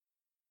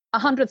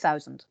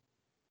100,000.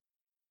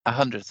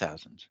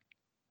 100,000.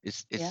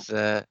 Is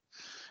that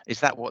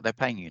what they're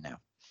paying you now?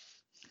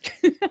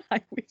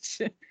 I wish.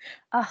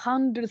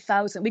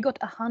 100,000. We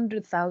got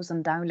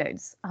 100,000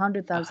 downloads.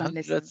 100,000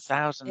 listens.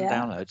 100,000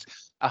 downloads.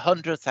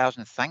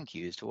 100,000 thank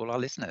yous to all our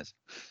listeners.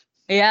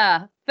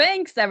 Yeah,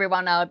 thanks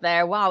everyone out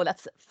there. Wow,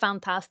 that's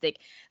fantastic.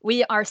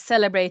 We are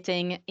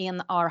celebrating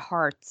in our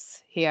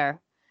hearts here.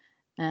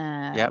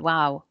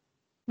 Wow.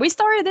 We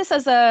started this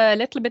as a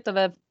little bit of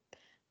a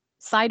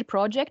side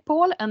project,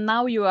 Paul, and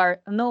now you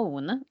are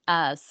known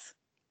as,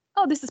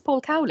 this is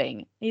Paul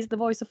Cowling. He's the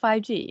voice of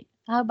 5G.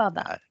 How about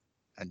that?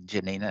 And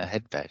Janina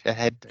Hedberg.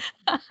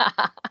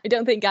 I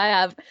don't think I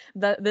have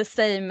the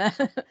same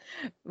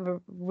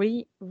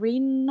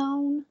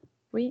renown.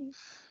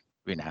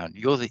 Renown.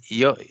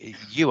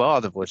 You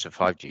are the voice of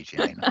 5G,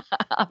 Janina.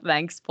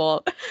 Thanks,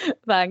 Paul.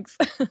 Thanks.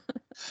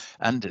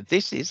 And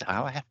this is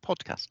our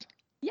podcast.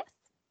 Yes.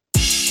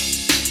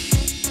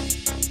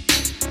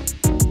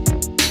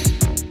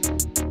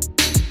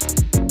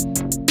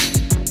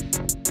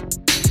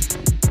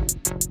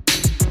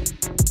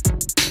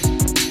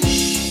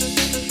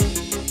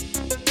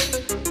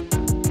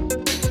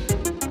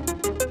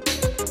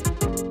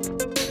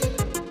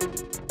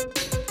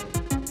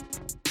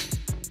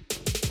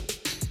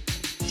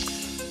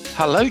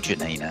 Hello,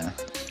 Janina.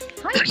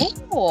 Hi,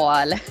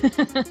 Paul.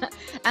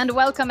 And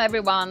welcome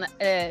everyone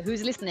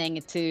who's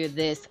listening to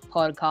this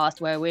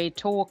podcast where we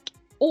talk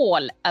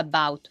all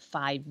about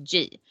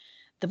 5G.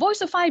 The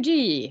Voice of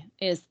 5G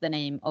is the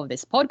name of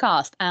this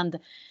podcast. And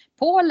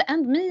Paul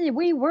and me,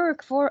 we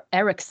work for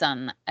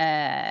Ericsson.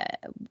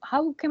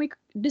 How can we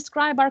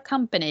describe our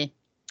company,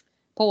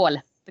 Paul,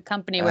 the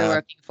company we're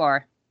working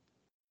for?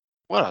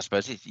 Well, I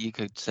suppose you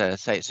could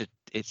say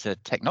it's a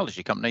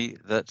technology company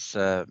that's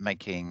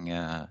making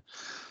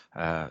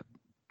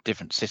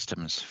different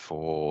systems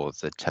for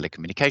the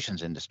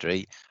telecommunications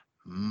industry,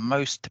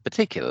 most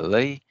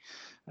particularly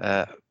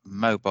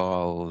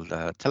mobile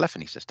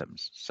telephony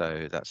systems.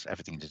 So that's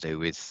everything to do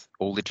with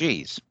all the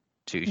Gs,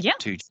 2G,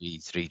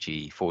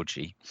 3G,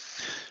 4G.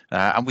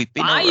 And we've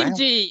been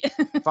 5G.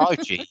 Around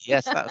 5G,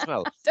 yes, that as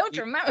well. Don't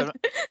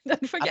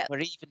forget. And we're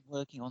even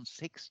working on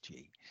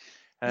 6G.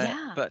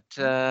 But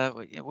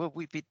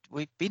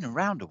we've been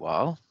around a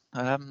while.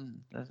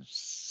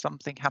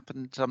 Something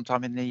happened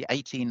sometime in the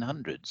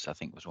 1800s, I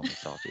think, was when we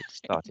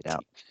started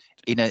out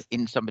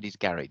in somebody's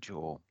garage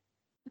or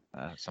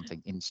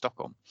something in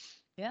Stockholm.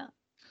 Yeah.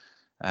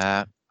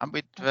 And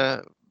we've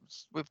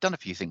done a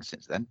few things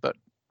since then, but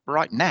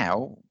right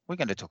now we're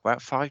going to talk about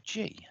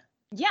 5G.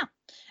 Yeah,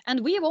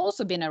 and we've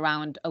also been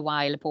around a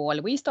while,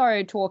 Paul. We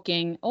started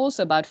talking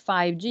also about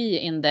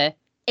 5G in the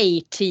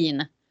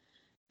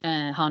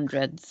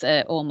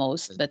 1800s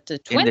almost, but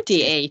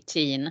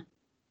 2018.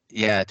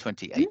 Yeah,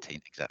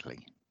 2018 exactly.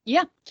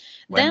 Yeah.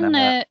 When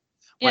back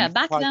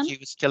 5G then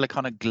was still a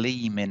kind of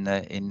gleam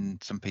in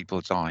some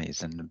people's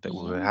eyes, and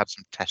we had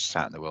some tests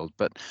out in the world,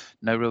 but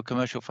no real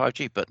commercial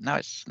 5G. But now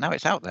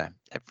it's out there.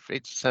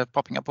 It's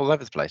popping up all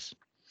over the place.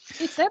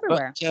 It's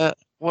everywhere. But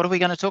what are we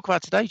going to talk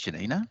about today,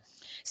 Janina?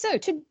 So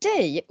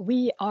today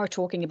we are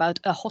talking about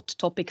a hot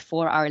topic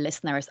for our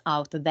listeners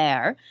out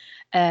there.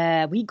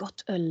 We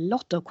got a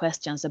lot of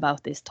questions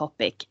about this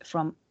topic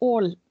from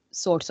all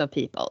sorts of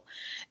people.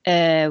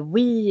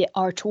 We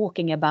are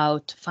talking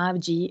about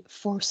 5G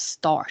for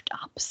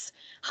startups.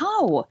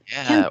 How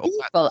can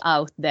people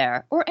out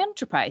there or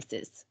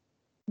enterprises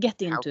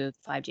get into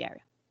 5G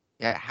area?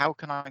 Yeah, how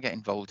can I get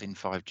involved in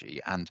 5G?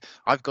 And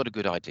I've got a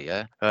good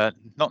idea,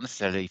 not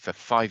necessarily for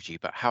 5G,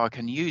 but how I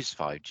can use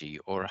 5G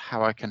or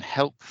how I can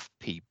help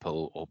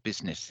people or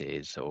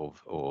businesses or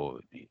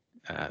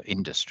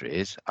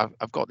industries.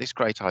 I've got this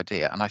great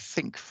idea, and I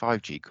think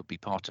 5G could be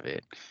part of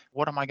it.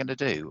 What am I going to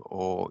do?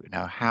 Or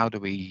how do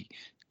we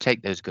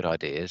take those good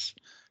ideas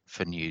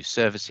for new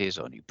services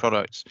or new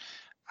products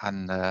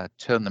and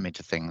turn them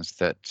into things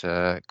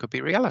that could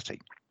be reality?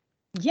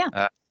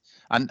 Yeah.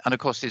 And of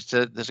course, there's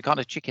a kind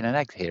of chicken and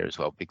egg here as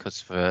well, because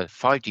for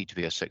 5G to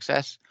be a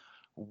success,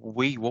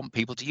 we want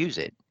people to use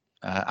it.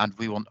 And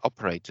we want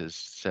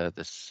operators,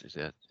 this is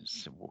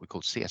what we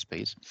call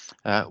CSPs,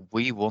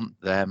 we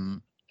want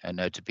them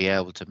to be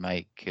able to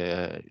make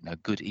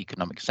good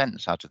economic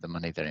sense out of the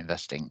money they're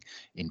investing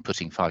in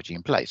putting 5G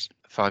in place,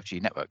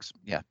 5G networks.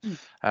 Yeah.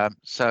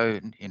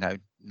 So,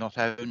 not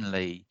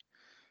only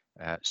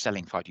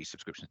selling 5G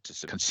subscriptions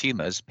to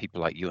consumers, people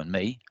like you and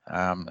me,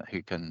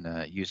 who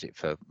can use it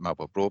for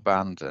mobile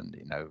broadband and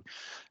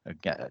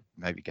get a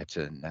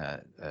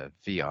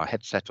VR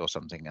headset or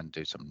something and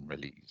do some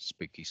really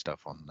spooky stuff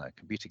on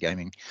computer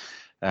gaming,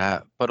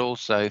 but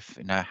also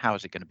how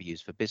is it going to be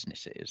used for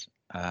businesses?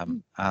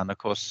 And of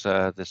course,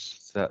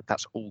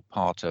 that's all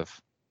part of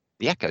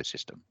the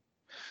ecosystem.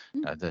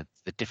 The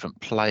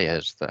different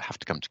players that have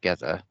to come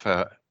together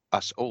for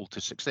us all to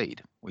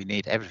succeed. We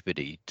need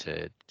everybody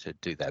to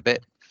do their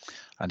bit,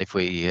 and if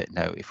we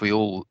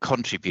all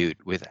contribute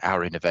with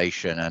our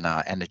innovation and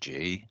our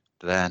energy,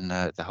 then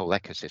the whole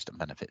ecosystem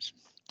benefits.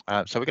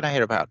 So we're going to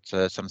hear about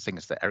some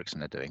things that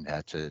Ericsson are doing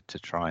there to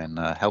try and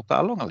help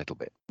that along a little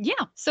bit.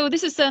 Yeah. So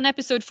this is an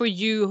episode for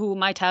you who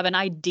might have an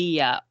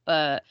idea,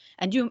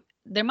 and you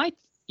might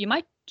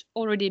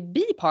already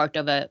be part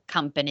of a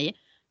company,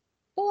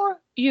 or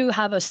you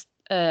have a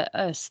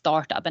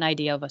startup, an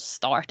idea of a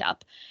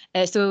startup.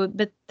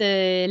 But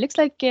looks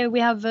like we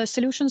have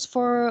solutions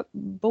for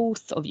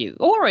both of you.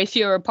 Or if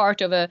you're a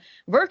part of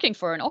working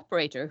for an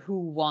operator who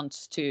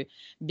wants to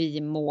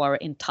be more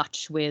in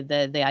touch with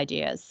the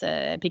ideas,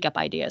 pick up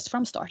ideas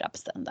from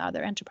startups and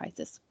other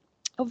enterprises.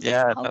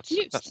 Yeah, How to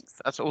use things.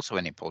 that's also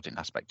an important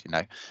aspect.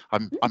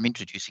 I'm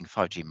introducing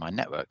 5G in my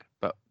network,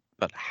 but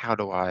how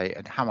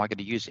am I going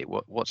to use it?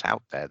 What's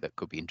out there that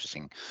could be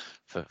interesting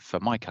for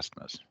my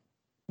customers?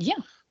 Yeah.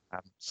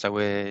 So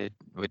we're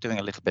doing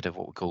a little bit of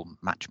what we call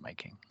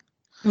matchmaking.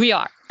 We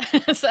are.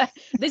 So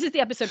this is the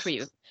episode for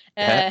you,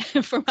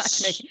 for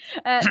matchmaking.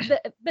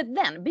 But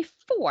then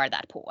before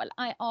that, Paul,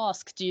 I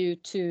asked you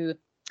to,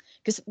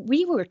 because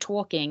we were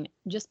talking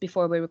just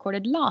before we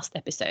recorded last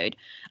episode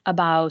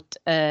about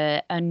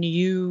a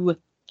new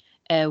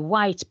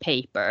white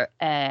paper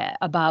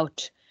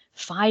about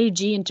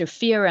 5G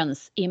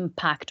interference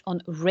impact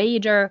on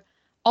radar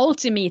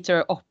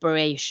altimeter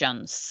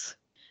operations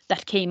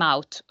that came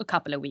out a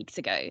couple of weeks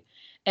ago.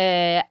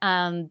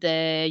 And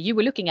you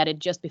were looking at it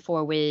just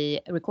before we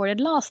recorded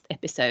last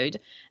episode.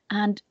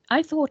 And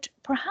I thought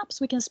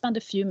perhaps we can spend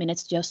a few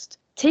minutes just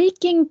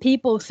taking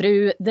people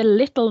through the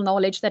little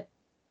knowledge that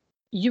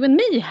you and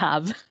me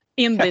have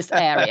in this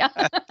area.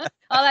 Well,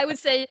 I would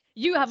say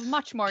you have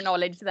much more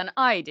knowledge than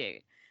I do.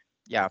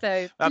 Yeah.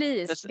 So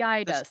please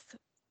guide us.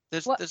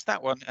 There's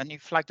that one, and you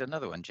flagged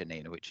another one,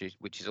 Janina, which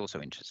is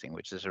also interesting,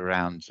 which is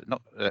around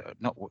not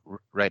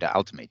radar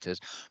altimeters,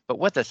 but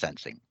weather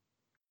sensing.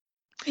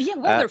 Yeah,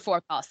 weather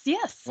forecasts.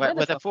 Yes,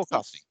 weather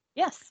forecasting.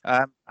 Yes.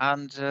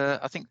 And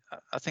I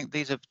think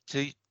these are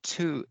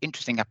two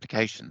interesting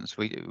applications.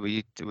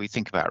 We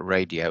think about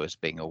radio as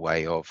being a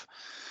way of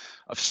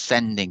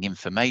sending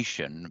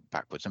information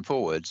backwards and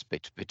forwards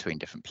between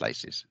different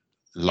places.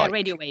 Like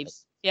radio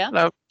waves. Yeah.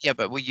 No, yeah,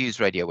 but we use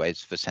radio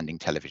waves for sending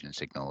television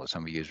signals,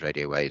 and we use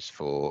radio waves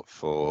for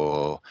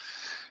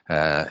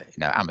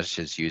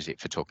amateurs use it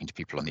for talking to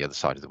people on the other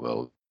side of the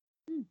world,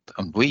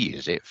 and we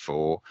use it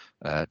for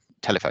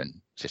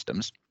telephone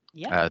systems.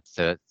 Yeah.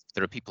 There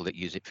are people that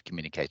use it for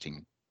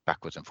communicating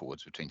backwards and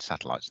forwards between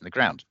satellites and the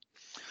ground.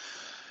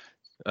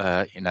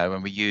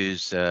 And we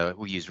use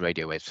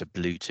radio waves for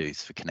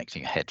Bluetooth for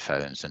connecting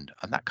headphones and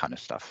that kind of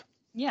stuff.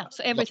 Yeah,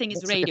 so everything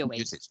is radio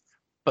waves. Uses.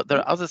 But there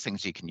are other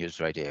things you can use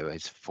radio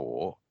waves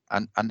for,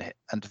 and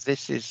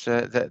this is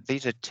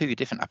these are two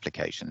different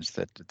applications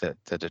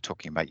that are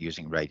talking about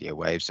using radio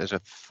waves as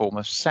a form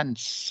of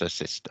sensor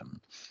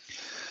system.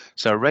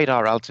 So a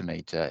radar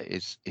altimeter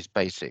is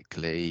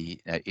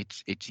basically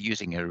it's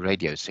using a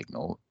radio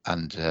signal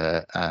and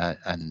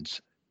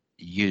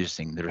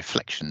using the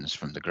reflections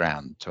from the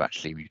ground to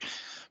actually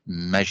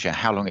measure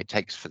how long it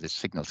takes for the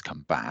signal to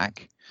come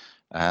back,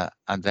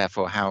 and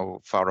therefore how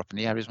far up in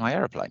the air is my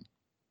aeroplane.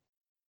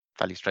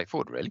 Fairly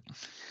straightforward, really.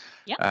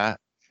 Yeah.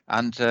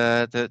 And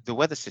the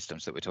weather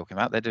systems that we're talking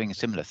about, they're doing a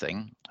similar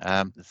thing.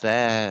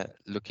 They're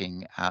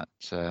looking at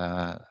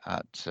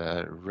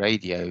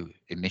radio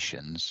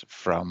emissions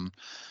from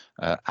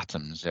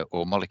atoms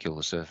or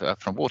molecules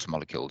from water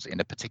molecules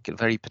in a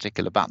very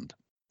particular band.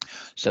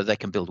 So they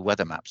can build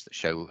weather maps that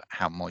show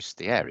how moist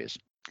the air is.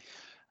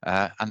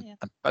 And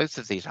both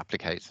of these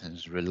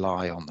applications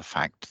rely on the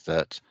fact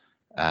that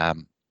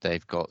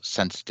they've got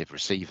sensitive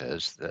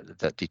receivers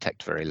that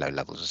detect very low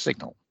levels of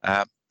signal.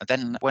 And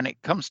then when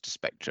it comes to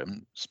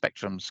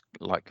spectrum's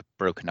like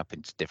broken up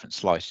into different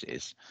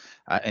slices.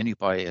 And you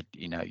buy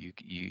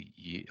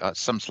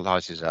some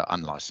slices are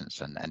unlicensed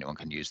and anyone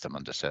can use them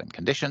under certain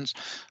conditions,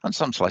 and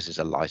some slices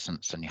are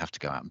licensed and you have to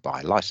go out and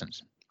buy a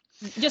license.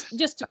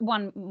 Just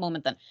one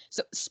moment then.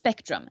 So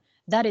spectrum,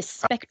 that is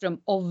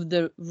spectrum of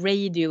the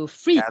radio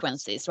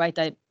frequencies, right?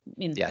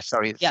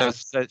 Sorry. Yeah.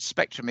 So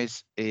spectrum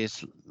is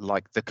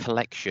like the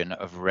collection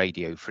of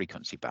radio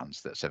frequency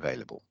bands that's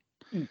available.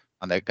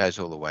 And that goes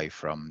all the way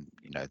from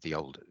the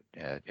old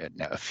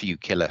a few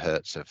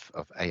kilohertz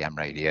of AM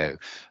radio,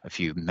 a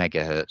few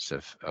megahertz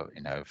of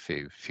a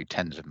few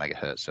tens of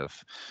megahertz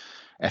of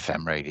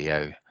FM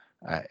radio,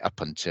 up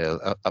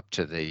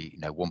to the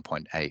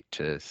 1.8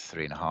 to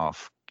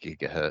 3.5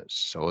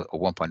 gigahertz or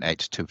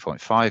 1.8 to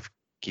 2.5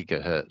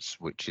 gigahertz,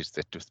 which is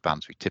the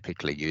bands we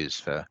typically use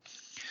for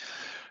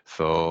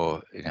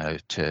to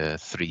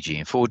 3G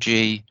and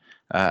 4G.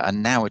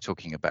 And now we're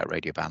talking about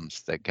radio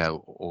bands that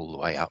go all the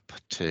way up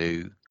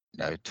to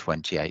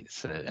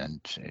 28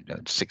 and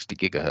 60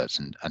 gigahertz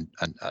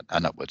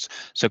and upwards.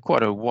 So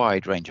quite a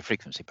wide range of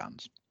frequency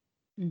bands.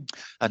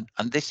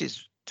 And this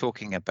is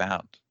talking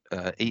about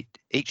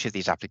each of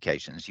these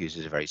applications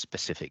uses a very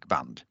specific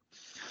band.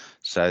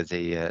 So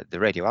the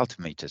radio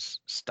altimeters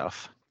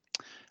stuff.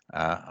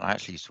 I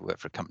actually used to work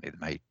for a company that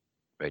made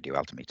radio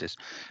altimeters.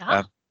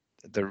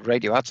 The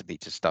radio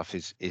altimeter stuff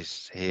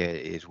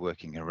is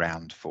working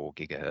around 4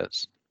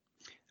 gigahertz,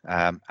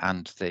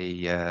 And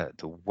the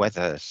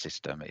weather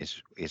system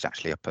is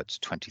actually up at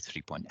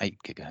 23.8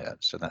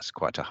 gigahertz, so that's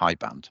quite a high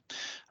band,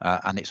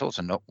 and it's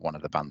also not one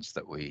of the bands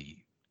that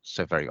we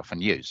so very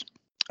often use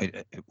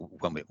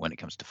when it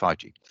comes to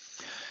 5G.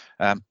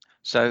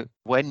 So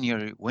when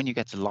you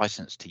get a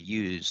license to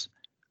use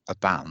a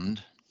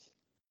band,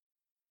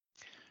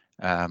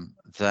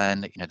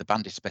 then the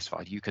band is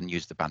specified. You can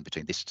use the band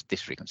between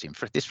this frequency and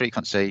this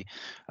frequency,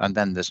 and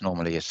then there's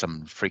normally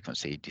some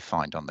frequency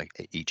defined on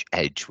each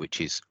edge, which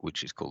is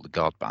called the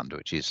guard band,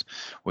 which is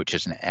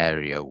an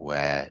area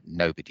where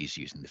nobody's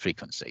using the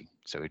frequency.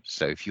 So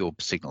if your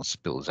signal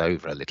spills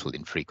over a little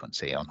in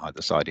frequency on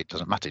either side, it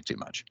doesn't matter too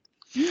much.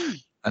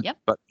 Yep.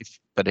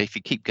 But if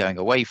you keep going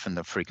away from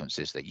the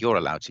frequencies that you're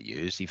allowed to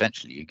use,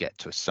 eventually you get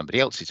to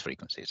somebody else's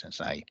frequencies and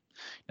say,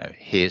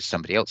 here's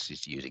somebody else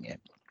is using it.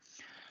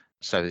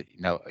 So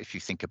if you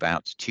think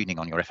about tuning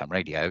on your FM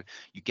radio,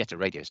 you get a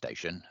radio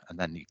station, and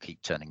then you keep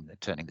turning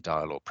the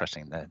dial or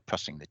pressing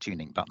the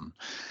tuning button,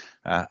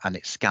 and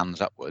it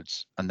scans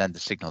upwards, and then the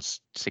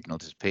signal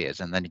disappears,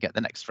 and then you get the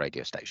next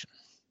radio station.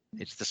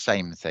 It's the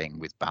same thing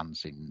with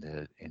bands in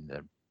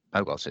the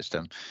mobile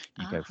system.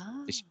 You go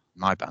from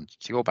my band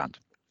to your band.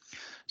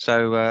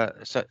 So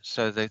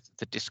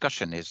the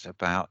discussion is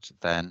about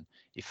then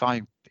if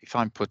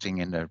I'm putting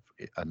in a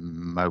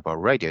mobile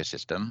radio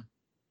system,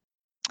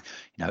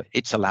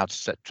 it's allowed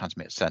to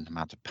transmit a certain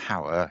amount of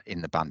power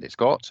in the band it's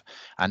got,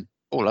 and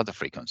all other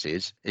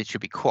frequencies, it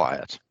should be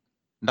quiet.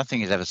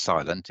 Nothing is ever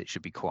silent, it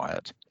should be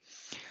quiet.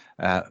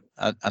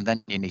 And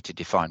then you need to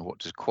define what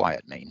does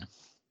quiet mean.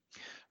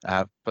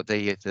 But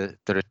there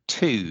are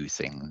two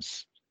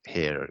things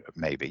here,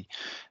 maybe.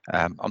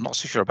 I'm not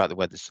so sure about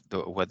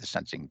the weather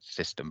sensing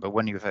system, but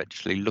when you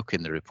actually look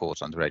in the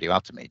report on the radio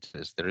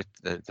altimeters, there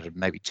are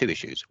maybe two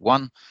issues.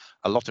 One,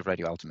 a lot of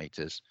radio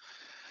altimeters,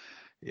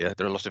 there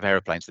are a lot of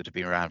aeroplanes that have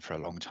been around for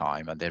a long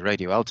time, and their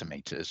radio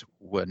altimeters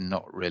were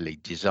not really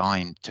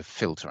designed to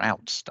filter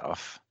out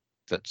stuff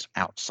that's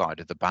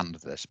outside of the band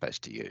they're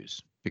supposed to use,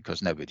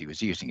 because nobody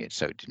was using it,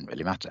 so it didn't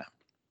really matter.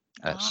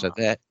 So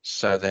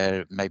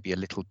they're maybe a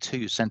little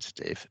too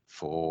sensitive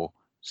for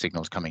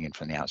signals coming in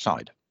from the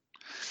outside.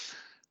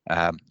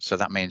 So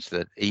that means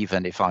that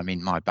even if I'm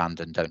in my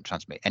band and don't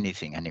transmit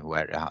anything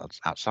anywhere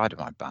else outside of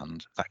my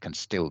band, that can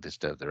still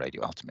disturb the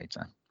radio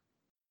altimeter.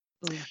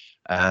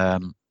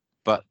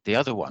 But the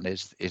other one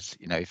is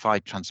if I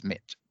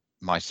transmit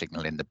my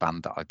signal in the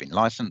band that I've been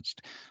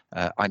licensed,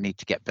 I need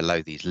to get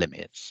below these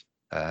limits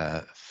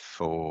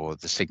for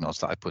the signals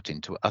that I put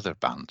into other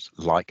bands,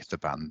 like the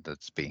band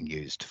that's being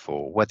used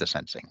for weather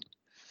sensing.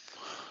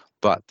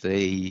 But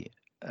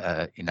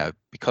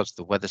because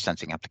the weather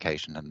sensing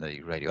application and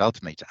the radio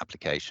altimeter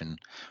application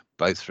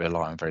both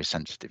rely on very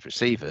sensitive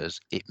receivers,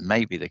 it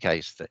may be the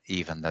case that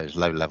even those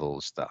low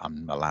levels that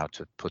I'm allowed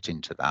to put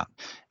into that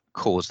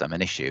cause them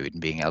an issue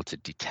in being able to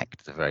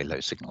detect the very low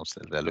signals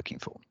that they're looking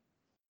for.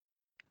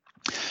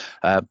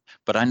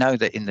 But I know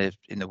that in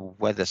the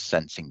weather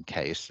sensing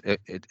case,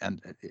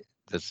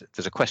 there's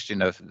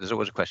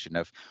always a question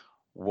of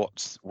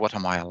what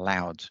am I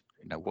allowed?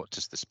 What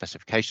does the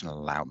specification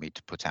allow me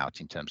to put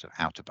out in terms of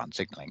out of band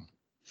signaling?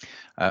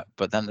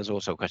 But then there's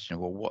also a question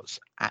of, well,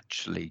 what's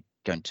actually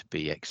going to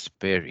be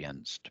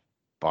experienced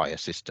by a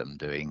system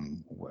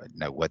doing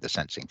weather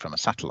sensing from a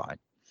satellite?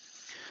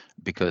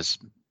 Because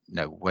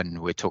when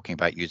we're talking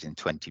about using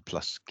 20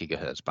 plus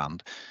gigahertz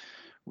band,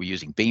 we're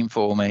using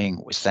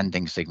beamforming, we're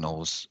sending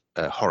signals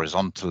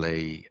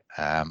horizontally,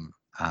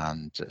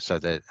 and so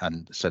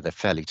they're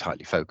fairly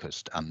tightly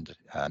focused, and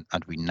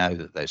we know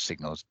that those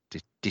signals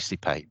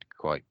dissipate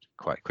quite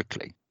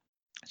quickly.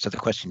 So the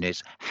question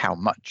is, how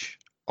much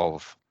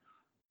of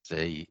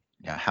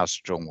how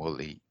strong will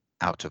the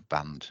out of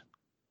band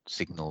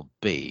signal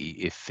be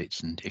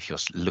if you're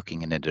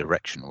looking in a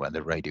direction where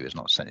the radio is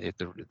not sending?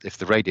 If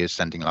the radio is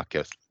sending like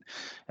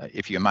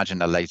if you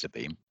imagine a laser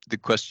beam, the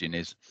question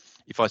is,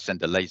 if I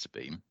send a laser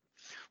beam,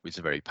 which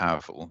is very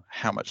powerful,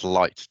 how much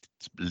light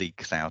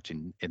leaks out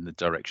in the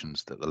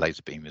directions that the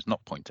laser beam is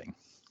not pointing?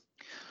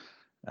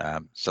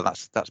 So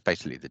that's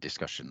basically the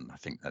discussion I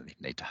think that you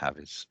need to have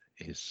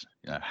is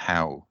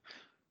how,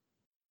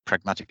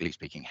 pragmatically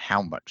speaking,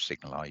 how much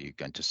signal are you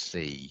going to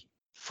see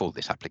for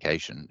this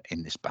application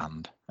in this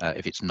band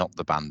if it's not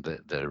the band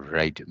that the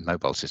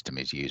mobile system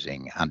is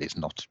using, and it's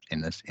not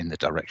in the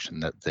direction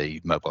that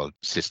the mobile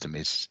system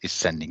is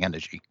sending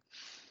energy.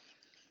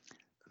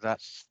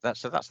 That's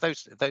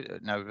those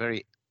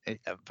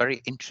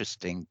very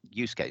interesting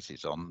use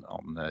cases on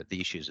the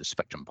issues of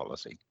spectrum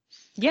policy.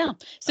 Yeah.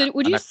 So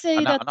would you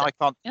say that? And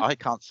I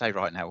can't say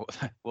right now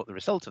what the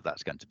result of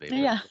that's going to be.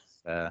 Yeah.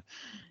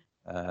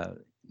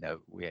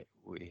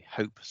 We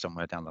hope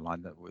somewhere down the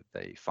line that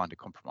they find a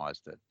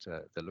compromise that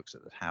looks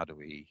at how do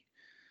we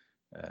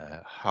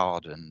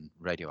harden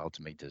radio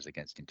altimeters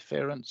against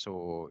interference,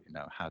 or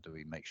how do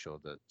we make sure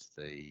that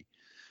the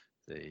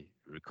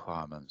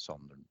requirements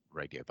on the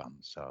radio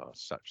bands are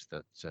such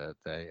that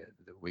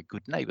we're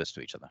good neighbours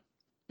to each other.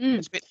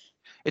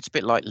 It's a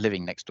bit like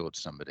living next door to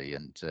somebody,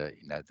 and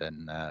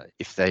then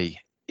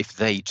if if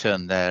they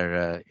turn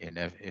their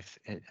if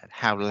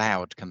how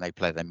loud can they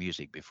play their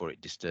music before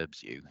it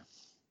disturbs you,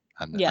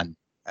 and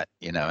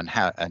and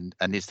how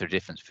and is there a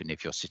difference between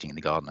if you're sitting in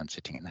the garden and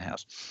sitting in the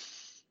house?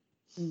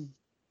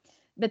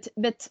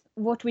 But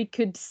what we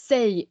could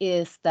say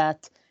is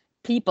that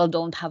people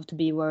don't have to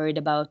be worried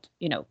about,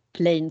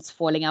 planes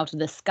falling out of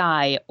the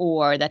sky,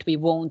 or that we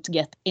won't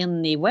get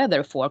any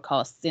weather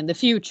forecasts in the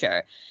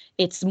future.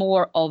 It's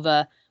more of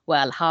a,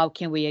 well, how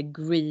can we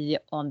agree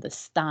on the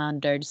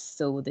standards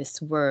so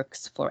this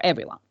works for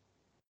everyone?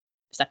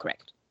 Is that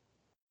correct?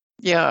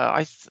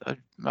 Yeah,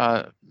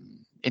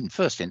 in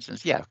first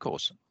instance, yeah, of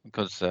course,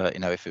 because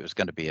if it was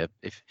going to be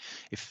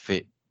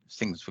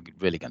things were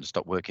really going to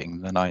stop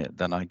working, then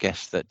I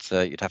guess that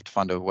you'd have to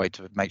find a way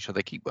to make sure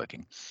they keep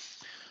working.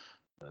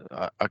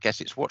 I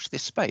guess it's watch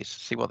this space,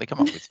 see what they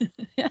come up with.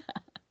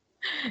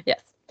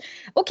 Yes.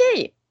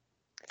 Okay.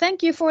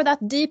 Thank you for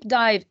that deep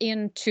dive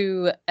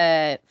into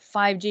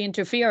 5G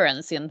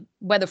interference in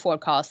weather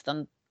forecast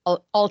and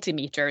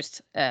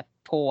altimeters,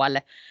 Paul.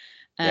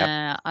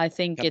 I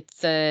think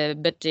it's,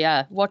 but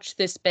yeah, watch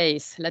this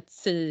space. Let's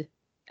see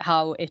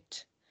how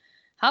it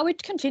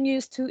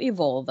continues to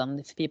evolve, and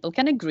if people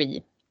can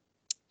agree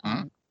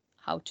on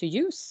how to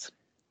use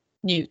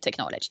new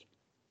technology.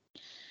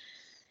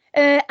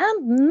 And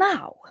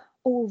now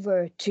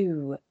over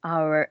to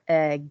our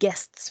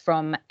guests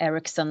from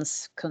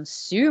Ericsson's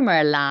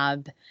Consumer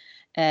Lab,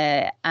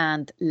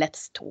 and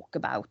let's talk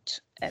about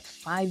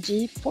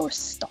 5G for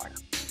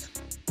startups.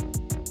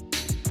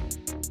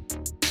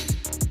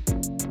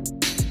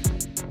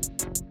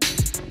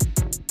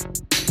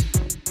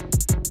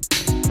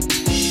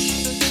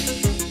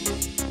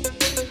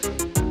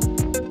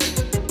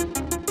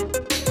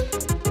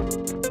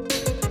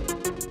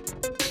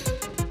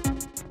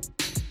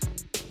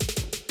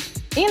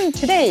 In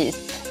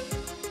today's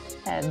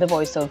The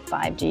Voice of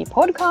 5G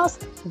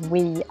podcast,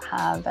 we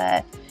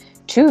have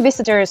two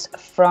visitors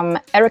from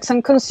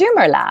Ericsson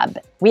Consumer Lab.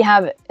 We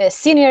have a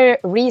senior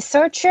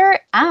researcher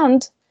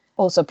and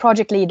also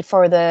project lead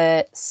for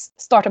the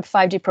Startup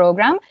 5G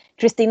program,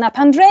 Christina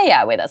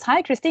Pandrea, with us.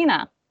 Hi,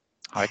 Christina.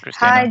 Hi,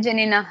 Christina. Hi,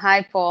 Janina.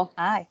 Hi, Paul.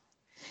 Hi.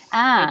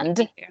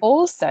 And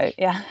also,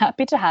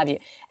 happy to have you.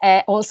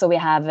 Also, we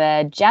have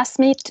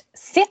Jasmeet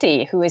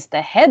Sethi, who is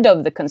the head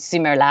of the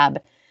Consumer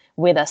Lab,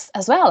 with us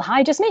as well.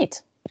 Hi,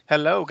 Jasmeet.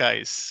 Hello,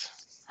 guys.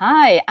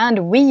 Hi,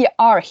 and we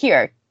are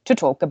here to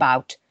talk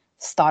about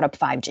Startup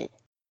 5G.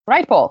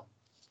 Right, Paul?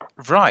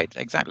 Right,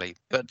 exactly.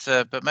 But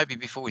maybe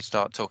before we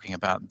start talking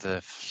about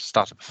the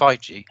Startup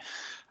 5G,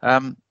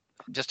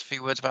 just a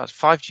few words about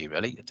 5G,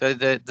 really.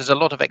 There's a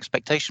lot of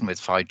expectation with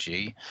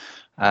 5G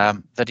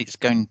that it's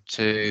going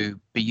to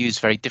be used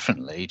very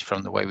differently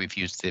from the way we've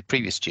used the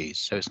previous Gs.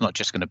 So it's not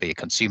just going to be a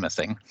consumer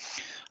thing.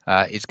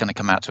 It's going to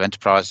come out to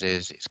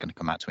enterprises, it's going to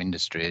come out to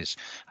industries,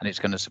 and it's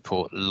going to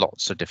support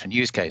lots of different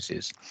use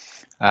cases.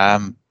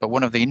 But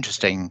one of the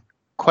interesting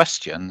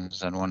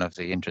questions and one of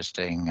the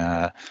interesting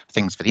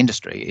things for the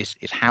industry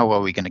is how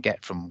are we going to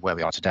get from where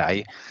we are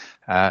today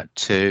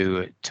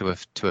to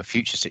a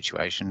future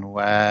situation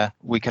where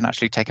we can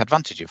actually take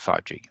advantage of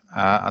 5G,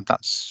 and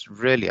that's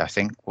really, I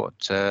think,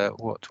 what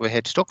we're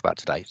here to talk about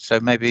today. So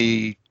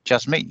maybe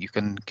Jasmeet, you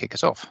can kick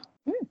us off.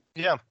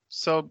 Yeah,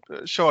 so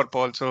sure,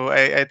 Paul. So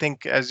I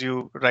think, as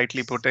you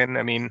rightly put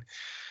in,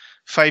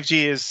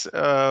 5G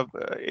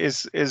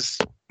is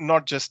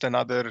not just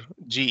another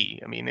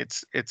G.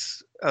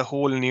 It's a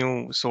whole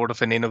new sort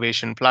of an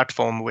innovation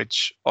platform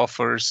which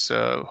offers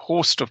a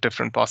host of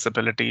different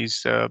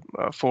possibilities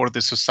for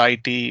the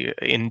society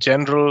in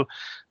general,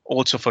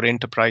 also for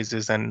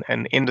enterprises and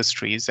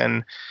industries.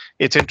 And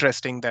it's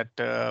interesting that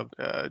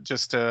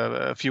just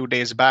a few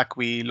days back,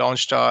 we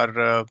launched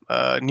our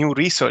new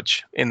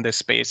research in this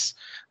space,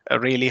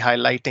 really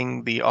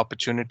highlighting the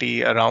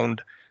opportunity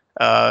around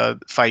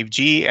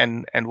 5G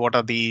and what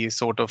are the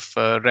sort of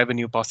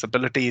revenue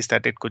possibilities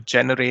that it could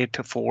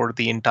generate for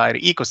the entire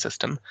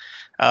ecosystem.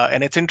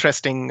 And it's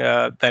interesting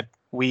that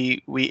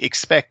we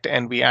expect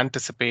and we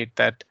anticipate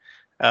that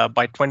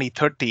by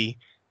 2030,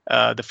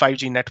 the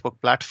 5G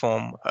network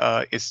platform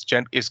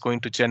is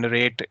going to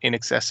generate in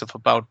excess of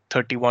about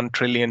 $31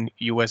 trillion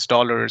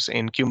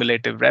in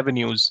cumulative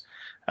revenues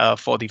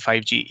for the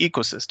 5G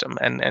ecosystem.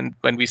 And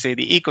when we say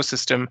the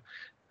ecosystem,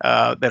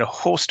 there are a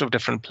host of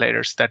different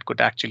players that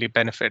could actually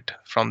benefit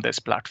from this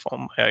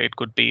platform. It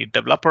could be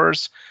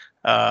developers,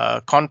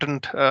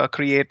 content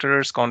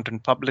creators,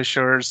 content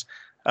publishers,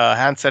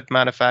 handset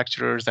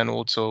manufacturers, and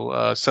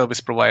also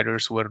service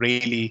providers who are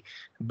really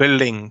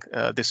building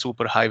the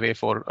superhighway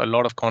for a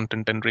lot of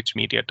content and rich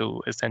media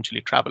to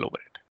essentially travel over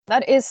it.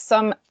 That is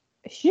some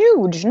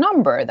huge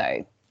number,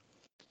 though.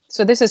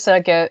 So this is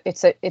like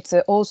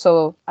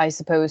also, I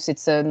suppose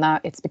now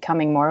it's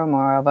becoming more and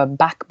more of a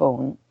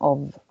backbone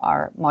of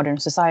our modern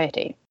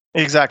society.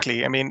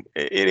 Exactly.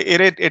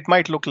 It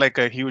might look like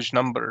a huge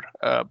number,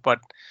 but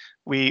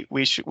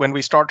when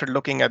we started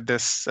looking at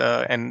this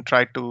and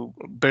tried to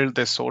build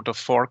this sort of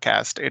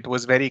forecast, it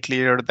was very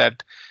clear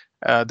that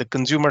the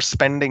consumer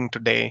spending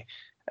today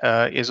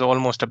is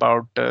almost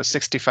about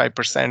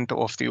 65%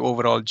 of the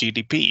overall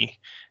GDP.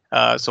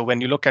 So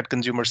when you look at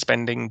consumer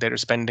spending, there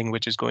is spending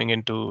which is going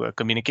into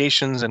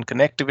communications and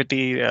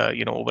connectivity,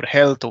 over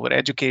health, over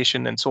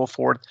education, and so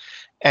forth.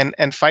 And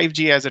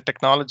 5G as a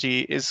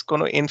technology is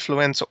going to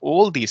influence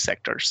all these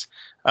sectors,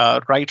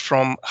 right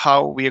from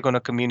how we are going to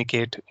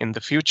communicate in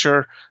the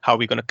future, how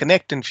we're going to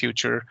connect in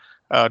future,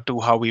 to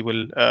how we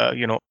will,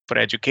 for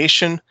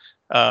education,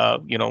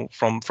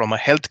 from a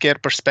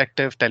healthcare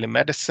perspective,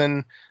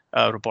 telemedicine,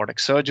 robotic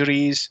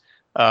surgeries,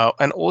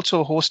 and also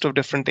a host of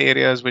different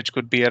areas which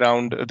could be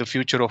around the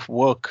future of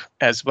work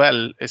as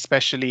well,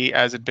 especially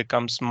as it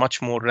becomes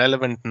much more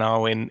relevant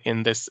now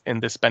in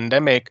this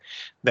pandemic,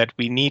 that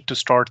we need to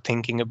start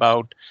thinking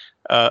about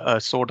a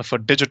sort of a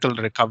digital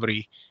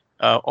recovery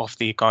of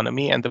the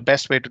economy. And the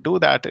best way to do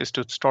that is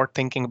to start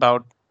thinking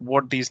about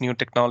what these new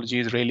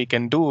technologies really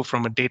can do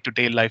from a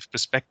day-to-day life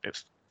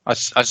perspective. I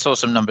saw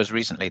some numbers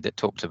recently that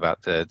talked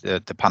about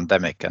the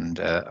pandemic, and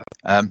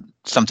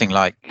something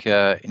like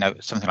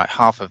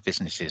half of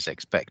businesses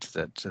expect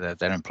that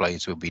their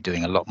employees will be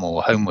doing a lot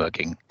more home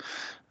working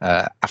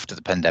after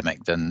the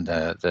pandemic than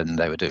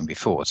they were doing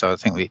before. So I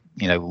think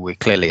we're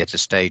clearly at a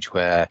stage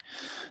where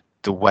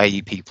the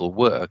way people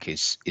work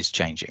is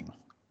changing,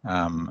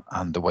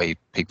 and the way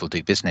people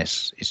do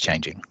business is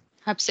changing.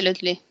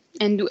 Absolutely,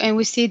 and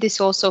we see this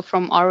also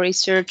from our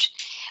research.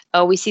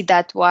 We see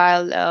that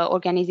while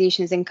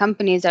organizations and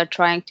companies are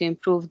trying to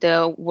improve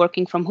the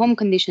working from home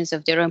conditions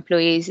of their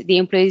employees, the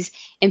employees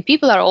and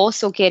people are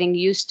also getting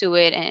used to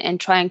it and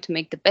trying to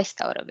make the best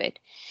out of it.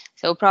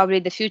 So probably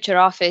the future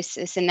office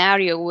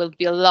scenario will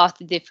be a lot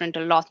different,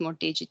 a lot more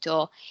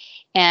digital,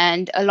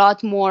 and a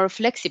lot more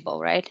flexible,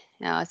 right?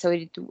 So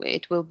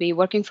it will be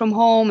working from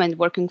home and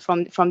working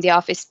from the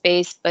office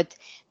space, but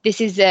this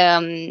is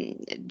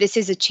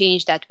a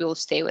change that will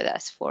stay with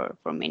us for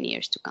many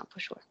years to come, for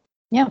sure.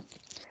 Yeah.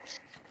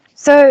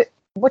 So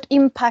what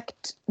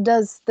impact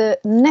does the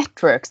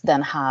networks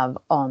then have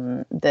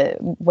on the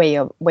way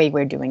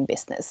we're doing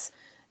business?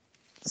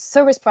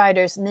 Service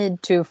providers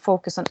need to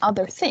focus on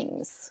other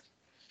things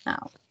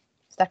now.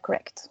 Is that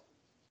correct?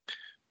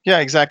 Yeah,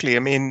 exactly. I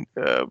mean,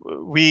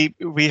 we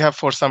have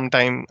for some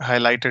time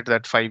highlighted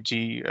that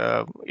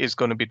 5G is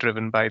going to be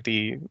driven by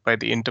the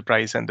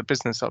enterprise and the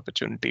business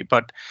opportunity,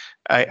 but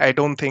I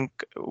don't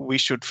think we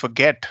should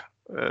forget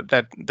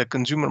that the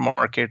consumer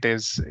market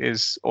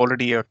is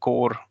already a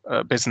core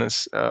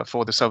business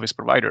for the service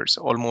providers.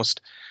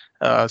 Almost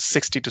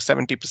 60 to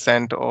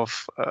 70%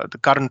 of the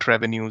current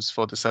revenues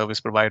for the service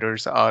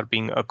providers are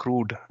being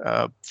accrued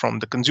from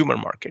the consumer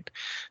market.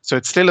 So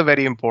it's still a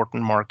very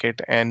important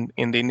market. And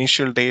in the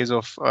initial days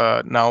of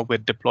now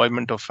with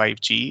deployment of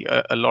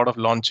 5G, a lot of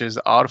launches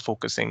are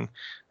focusing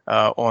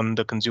on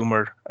the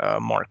consumer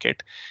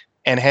market.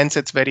 And hence,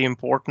 it's very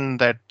important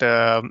that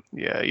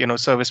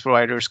service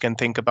providers can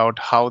think about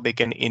how they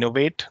can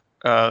innovate,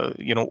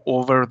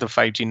 over the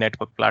 5G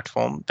network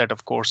platform that,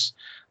 of course,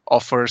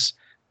 offers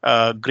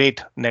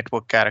great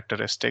network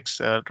characteristics,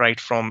 right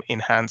from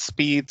enhanced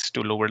speeds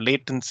to lower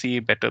latency,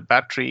 better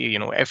battery,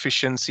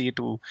 efficiency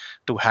to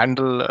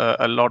handle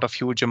a lot of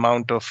huge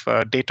amount of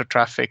data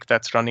traffic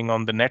that's running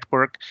on the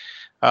network.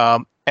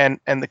 And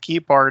the key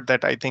part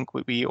that I think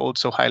we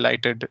also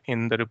highlighted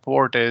in the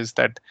report is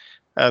that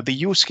the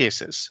use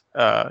cases,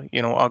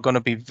 are going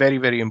to be very,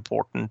 very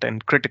important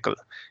and critical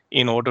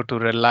in order to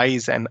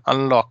realize and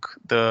unlock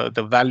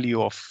the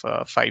value of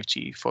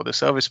 5G for the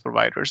service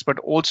providers, but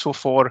also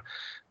for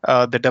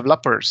the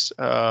developers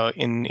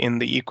in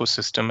the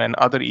ecosystem and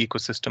other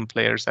ecosystem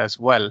players as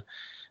well.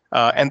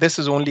 And this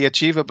is only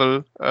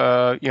achievable,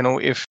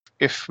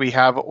 if we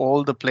have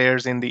all the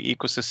players in the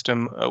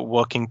ecosystem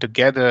working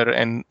together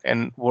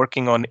and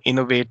working on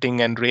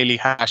innovating and really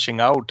hashing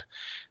out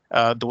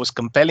those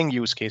compelling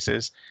use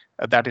cases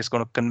that is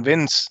going to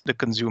convince the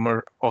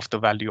consumer of the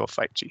value of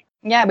 5G.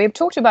 Yeah, we've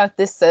talked about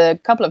this a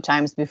couple of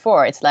times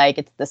before. It's like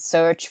it's the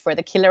search for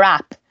the killer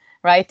app,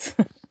 right?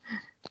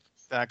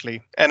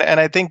 Exactly. And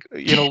I think,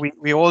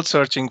 we're all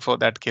searching for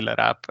that killer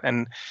app.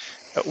 And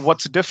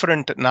what's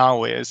different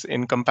now is,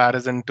 in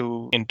comparison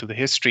to into the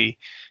history,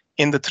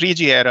 in the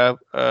 3G era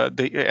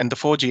and the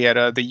 4G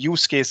era, the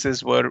use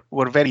cases were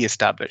very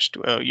established.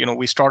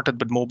 We started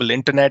with mobile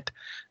internet.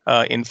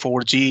 In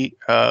 4G,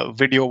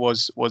 video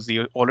was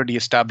the already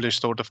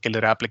established sort of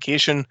killer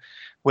application.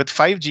 With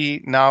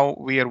 5G, now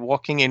we are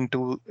walking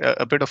into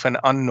a bit of an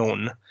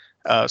unknown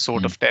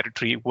sort of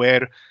territory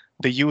where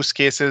the use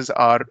cases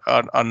are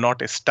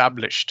not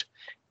established,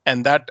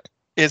 and that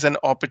is an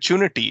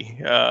opportunity,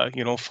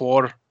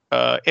 for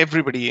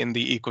everybody in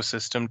the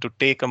ecosystem to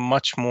take a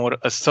much more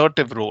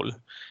assertive role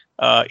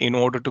in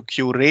order to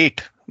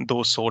curate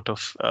those sort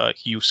of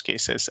use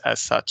cases as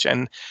such.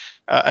 And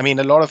I mean,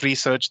 a lot of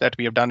research that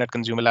we have done at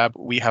Consumer Lab,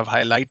 we have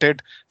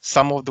highlighted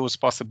some of those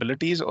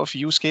possibilities of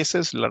use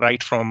cases,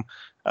 right from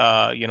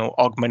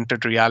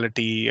augmented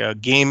reality,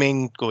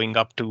 gaming, going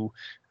up to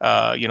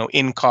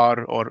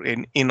in-car or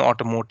in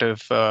automotive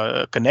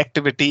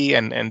connectivity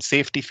and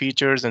safety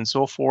features and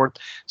so forth.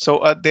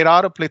 So there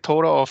are a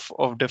plethora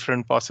of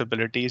different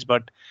possibilities,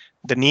 but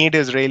the need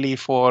is really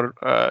for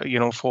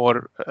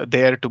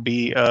there to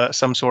be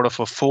some sort of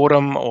a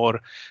forum or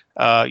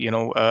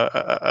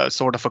a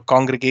sort of a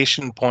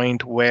congregation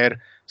point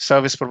where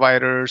service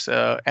providers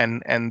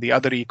and the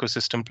other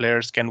ecosystem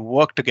players can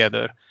work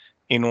together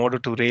in order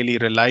to really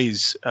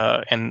realize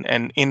and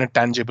in a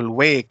tangible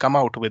way come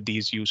out with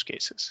these use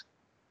cases.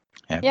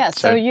 Yeah.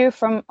 So you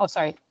from? Oh,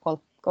 sorry,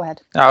 Paul. Go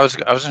ahead. I was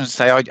going to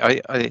say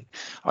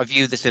I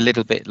view this a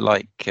little bit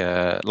like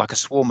a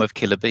swarm of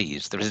killer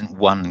bees. There isn't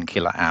one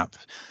killer app.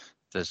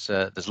 There's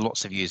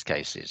lots of use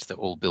cases that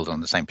all build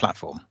on the same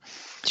platform.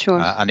 Sure.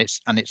 And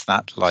it's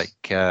that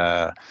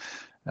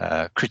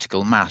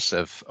critical mass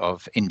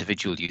of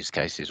individual use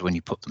cases when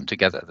you put them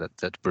together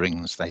that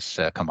brings this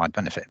combined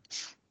benefit.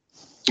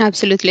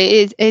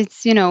 Absolutely.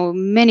 It's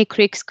many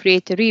creeks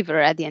create a river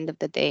at the end of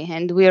the day.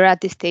 And we're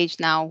at this stage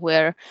now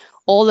where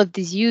all of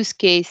these use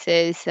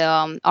cases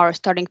are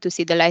starting to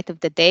see the light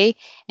of the day.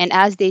 And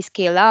as they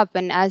scale up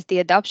and as the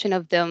adoption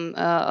of them,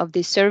 of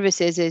these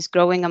services is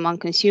growing among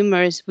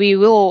consumers, we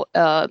will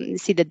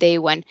see the day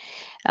when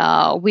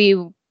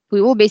we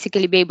will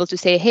basically be able to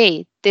say,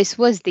 hey, this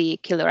was the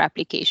killer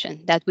application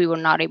that we were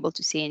not able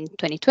to see in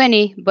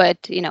 2020.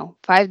 But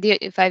 5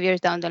 years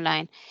down the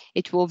line,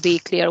 it will be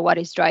clear what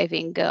is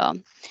driving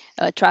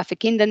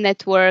traffic in the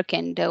network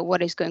and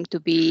what is going to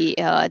be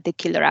the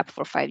killer app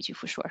for 5G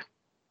for sure.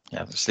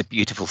 Yeah, that's the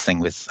beautiful thing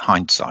with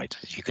hindsight.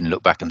 You can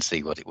look back and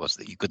see what it was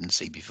that you couldn't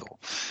see before.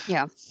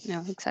 Yeah,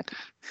 exactly.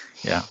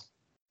 Yeah.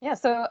 Yeah,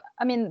 so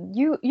I mean,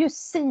 you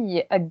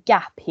see a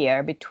gap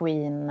here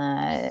between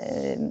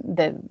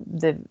the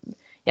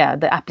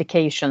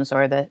applications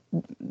or the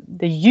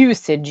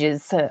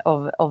usages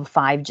of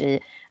 5G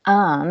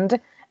and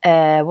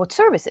what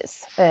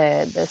services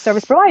the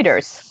service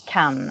providers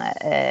can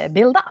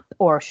build up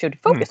or should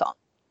focus on.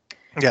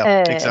 Yeah,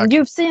 exactly.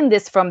 You've seen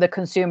this from the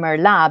consumer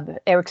lab,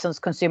 Ericsson's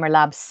consumer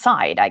lab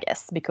side, I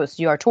guess, because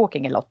you are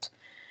talking a lot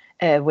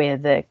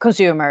with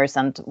consumers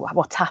and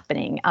what's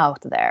happening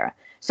out there.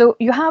 So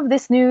you have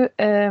this new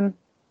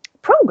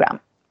program,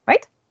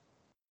 right?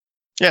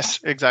 Yes,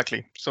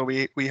 exactly. So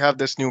we have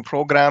this new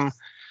program,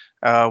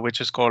 which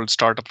is called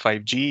Startup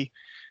 5G,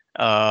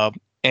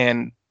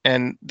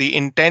 and the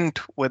intent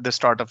with the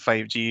Startup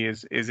 5G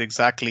is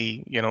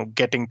exactly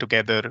getting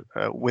together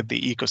with the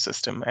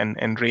ecosystem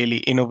and really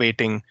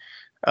innovating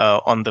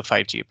on the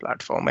 5G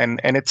platform. And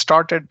it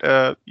started,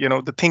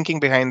 the thinking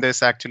behind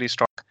this actually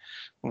started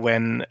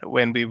when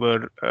we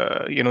were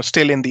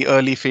still in the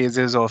early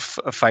phases of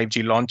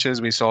 5G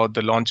launches. We saw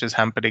the launches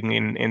happening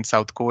in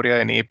South Korea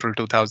in April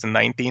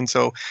 2019.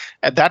 So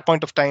at that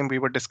point of time, we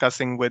were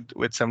discussing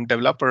with some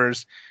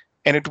developers,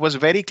 and it was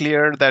very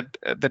clear that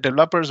the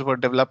developers were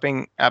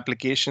developing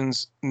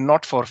applications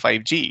not for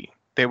 5G.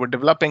 They were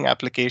developing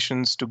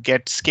applications to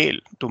get scale,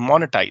 to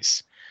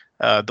monetize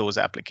those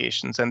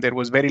applications, and there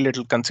was very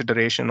little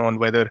consideration on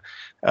whether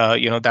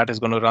that is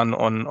going to run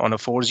on a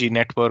 4G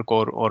network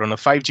or on a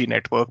 5G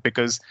network,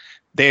 because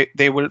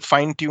they will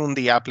fine tune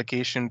the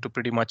application to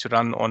pretty much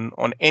run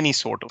on any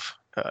sort of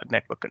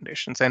network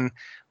conditions. And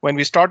when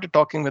we started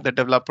talking with the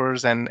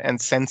developers and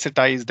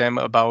sensitize them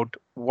about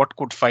what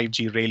could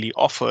 5G really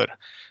offer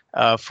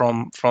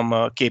from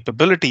a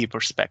capability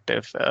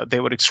perspective, they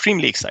were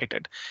extremely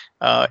excited,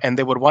 and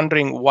they were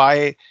wondering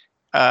why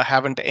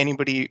haven't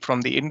anybody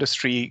from the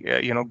industry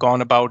gone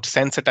about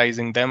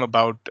sensitizing them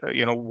about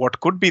what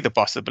could be the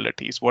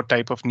possibilities, what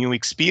type of new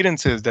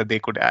experiences that they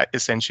could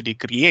essentially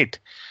create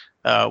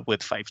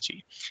with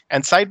 5G.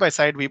 And side by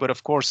side, we were,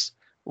 of course,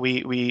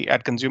 we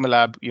at Consumer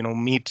Lab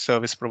meet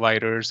service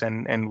providers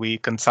and we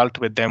consult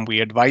with them.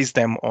 We advise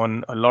them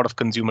on a lot of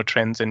consumer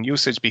trends and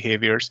usage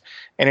behaviors,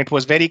 and it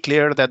was very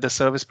clear that the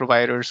service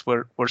providers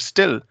were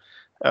still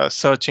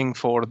searching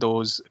for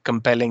those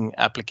compelling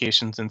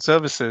applications and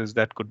services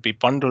that could be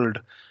bundled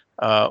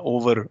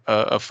over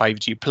a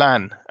 5G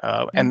plan.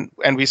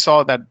 And we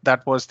saw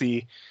that was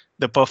the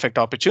perfect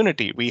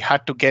opportunity. We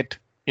had to get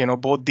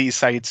both these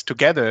sides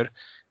together,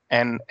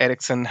 and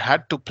Ericsson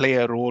had to play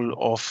a role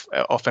of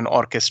an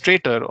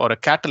orchestrator or a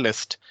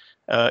catalyst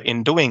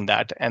in doing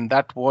that. And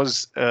that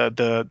was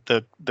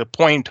the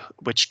point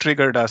which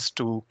triggered us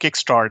to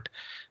kickstart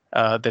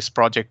this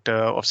project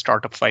of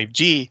Startup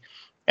 5G.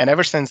 And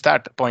ever since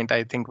that point,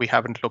 I think we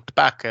haven't looked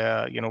back.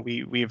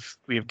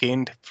 We've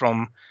gained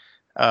from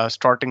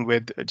starting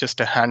with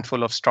just a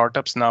handful of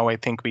startups. Now I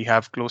think we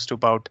have close to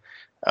about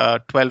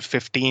 12,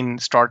 15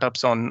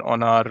 startups on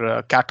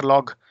our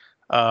catalog.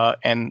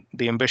 And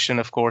the ambition,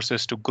 of course,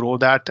 is to grow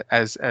that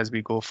as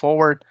we go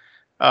forward.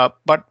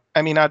 But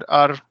I mean,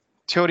 our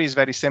theory is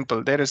very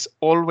simple. There is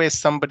always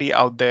somebody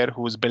out there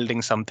who is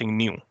building something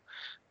new.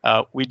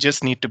 We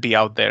just need to be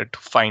out there to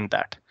find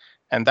that.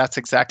 And that's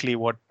exactly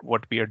what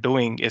we are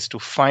doing, is to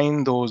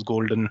find those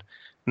golden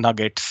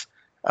nuggets,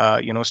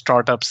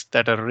 startups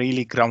that are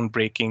really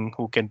groundbreaking,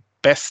 who can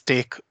best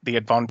take the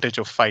advantage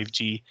of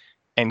 5G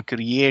and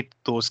create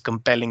those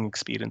compelling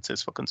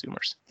experiences for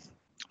consumers.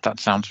 That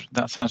sounds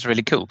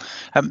really cool.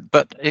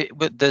 But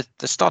the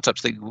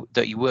startups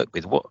that you work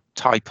with, what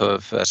type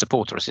of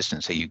support or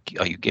assistance are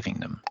you giving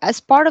them? As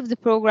part of the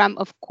program,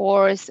 of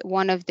course,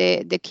 one of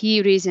the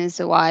key reasons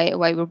why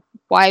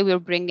we're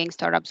bringing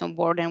startups on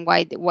board and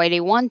why they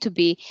want to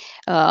be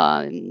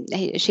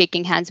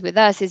shaking hands with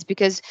us is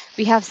because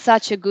we have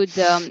such a good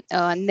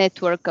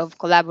network of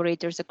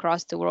collaborators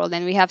across the world,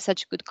 and we have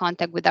such good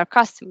contact with our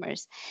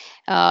customers.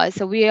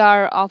 So we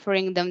are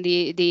offering them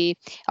the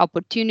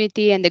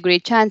opportunity and the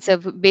great chance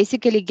of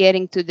basically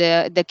getting to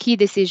the key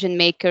decision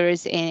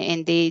makers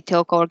in the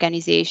telco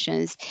organizations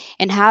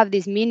and have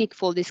these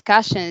meaningful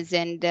discussions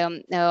and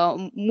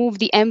move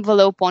the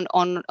envelope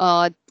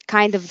on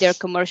kind of their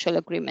commercial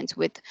agreements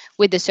with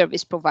the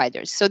service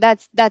providers. So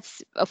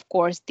that's of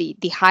course the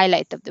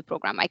highlight of the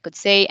program, I could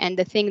say, and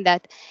the thing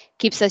that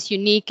keeps us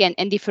unique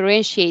and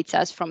differentiates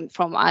us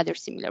from other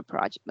similar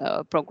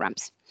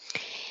programs.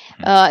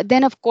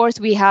 Then, of course,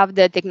 we have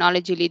the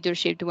technology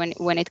leadership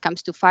when it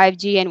comes to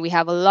 5G, and we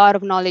have a lot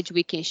of knowledge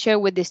we can share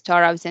with the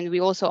startups, and we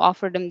also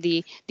offer them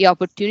the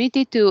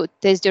opportunity to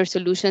test their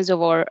solutions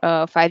over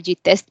 5G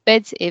test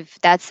beds if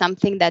that's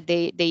something that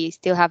they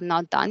still have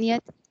not done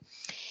yet.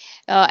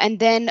 And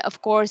then,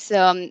 of course,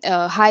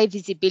 high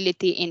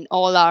visibility in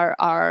all our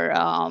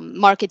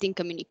marketing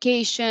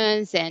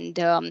communications and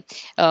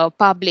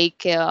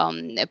public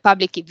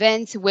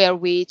events where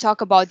we talk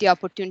about the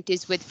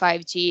opportunities with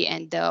 5G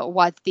and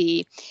what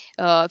the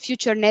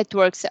future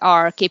networks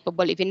are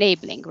capable of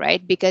enabling,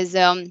 right? Because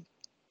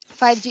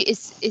 5G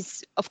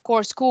is of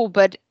course cool,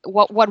 but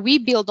what we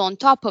build on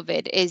top of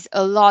it is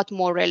a lot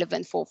more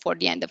relevant for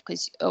the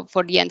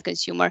end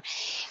consumer,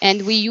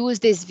 and we use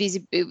these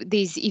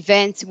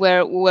events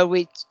where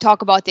we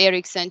talk about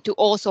Ericsson to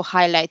also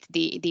highlight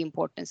the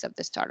importance of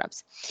the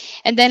startups.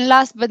 And then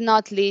last but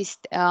not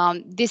least,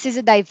 this is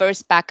a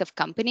diverse pack of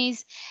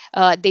companies.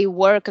 They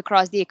work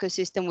across the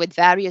ecosystem with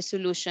various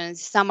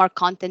solutions. Some are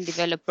content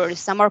developers,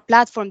 some are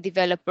platform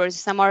developers,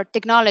 some are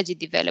technology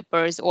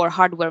developers or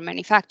hardware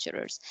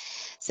manufacturers.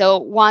 So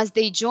once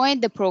they join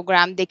the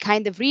program, they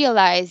kind of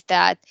realize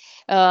that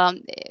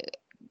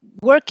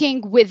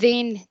working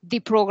within the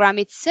program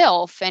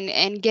itself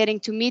and getting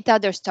to meet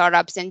other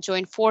startups and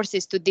join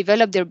forces to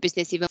develop their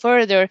business even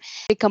further,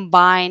 they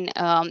combine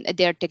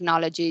their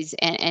technologies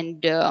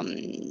and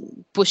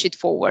push it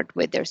forward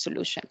with their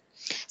solution.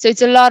 So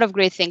it's a lot of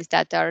great things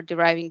that are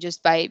deriving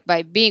just by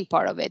being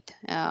part of it,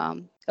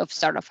 of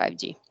Startup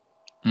 5G.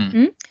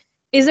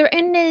 Is there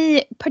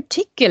any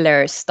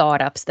particular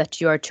startups that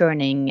you are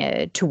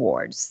turning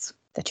towards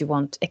that you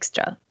want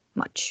extra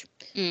much?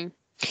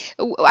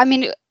 I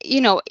mean,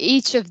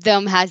 each of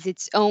them has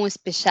its own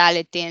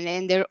speciality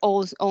and their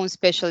own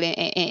special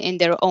in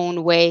their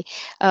own way.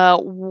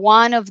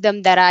 One of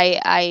them that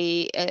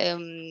I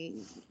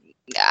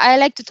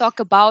like to talk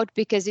about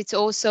because it's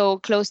also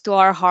close to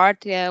our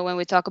heart when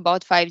we talk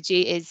about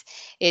 5G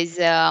is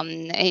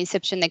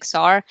Inception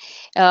XR,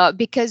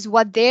 because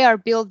what they are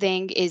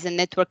building is a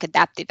network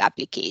adaptive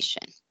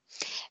application.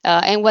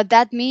 And what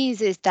that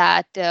means is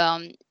that,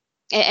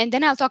 and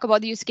then I'll talk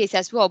about the use case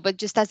as well, but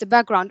just as a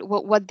background,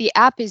 what the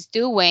app is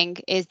doing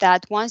is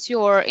that once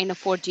you're in a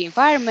 4G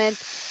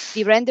environment,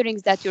 the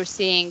renderings that you're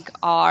seeing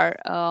are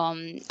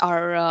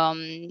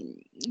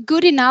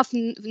good enough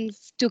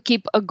to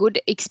keep a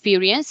good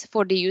experience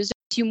for the user.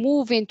 You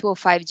move into a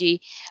 5G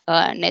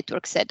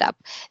network setup,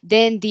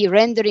 then the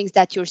renderings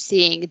that you're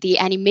seeing, the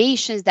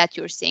animations that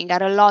you're seeing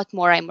are a lot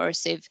more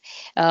immersive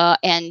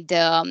and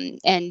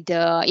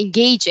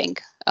engaging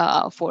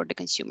for the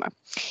consumer.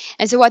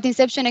 And so what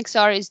Inception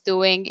XR is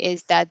doing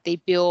is that they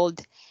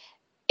build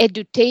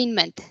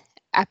edutainment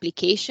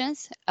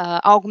applications,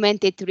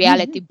 augmented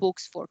reality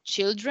books for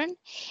children.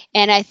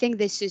 And I think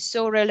this is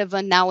so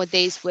relevant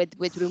nowadays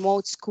with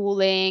remote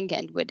schooling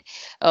and with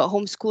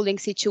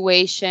homeschooling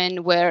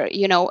situation where,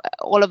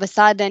 all of a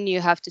sudden you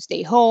have to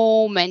stay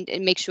home and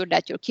make sure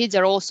that your kids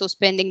are also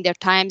spending their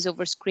times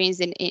over screens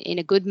in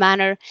a good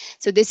manner.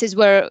 So this is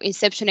where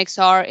Inception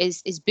XR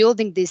is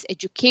building these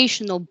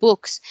educational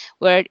books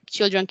where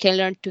children can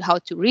learn how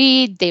to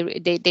read.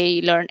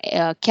 They learn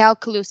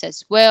calculus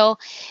as well.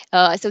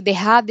 So they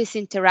have this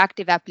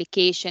interactive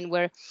application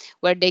where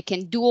they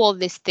can do all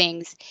these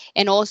things,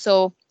 and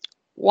also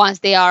once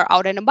they are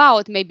out and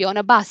about, maybe on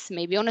a bus,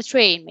 maybe on a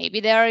train, maybe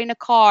they are in a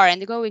car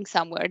and going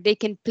somewhere, they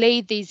can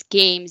play these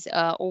games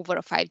over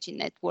a 5G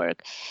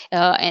network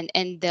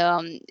and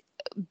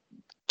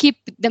keep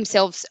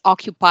themselves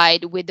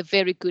occupied with a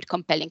very good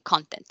compelling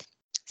content.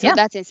 So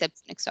that's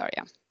Inception XR,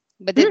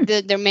 but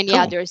there are many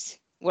others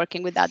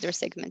working with other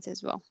segments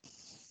as well.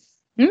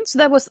 So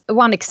that was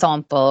one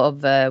example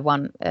of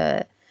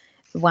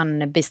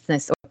one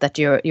business that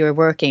you're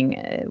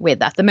working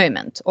with at the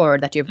moment, or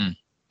that you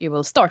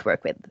will start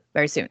work with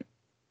very soon,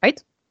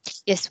 right?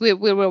 Yes, we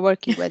were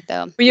working with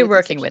them. You're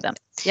working with them,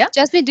 yeah.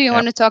 Jasmine, do you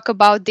want to talk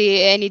about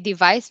any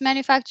device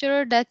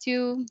manufacturer that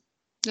you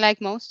like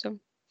most? Or?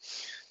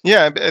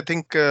 Yeah, I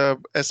think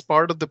as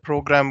part of the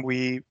program,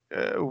 we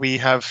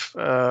have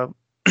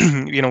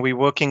we're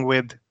working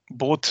with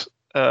both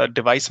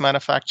device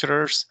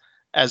manufacturers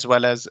as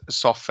well as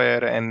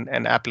software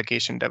and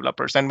application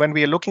developers. And when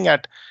we are looking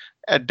at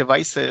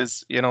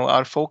devices,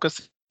 our focus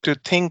is to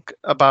think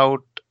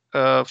about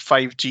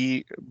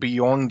 5G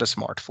beyond the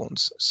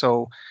smartphones.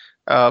 So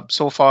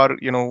far,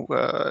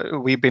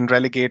 we've been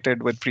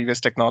relegated with previous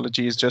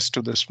technologies just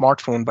to the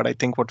smartphone. But I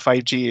think what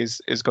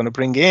 5G is going to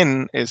bring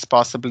in is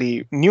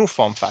possibly new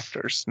form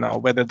factors. Now,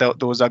 whether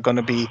those are going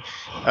to be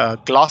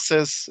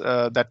glasses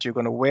that you're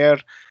going to wear,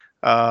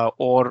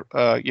 or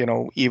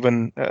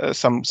even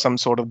some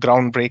sort of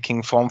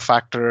groundbreaking form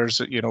factors.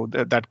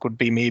 That could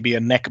be maybe a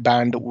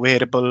neckband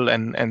wearable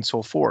and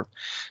so forth.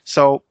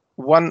 So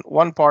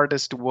one part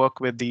is to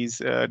work with these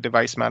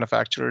device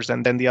manufacturers,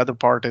 and then the other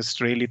part is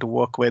really to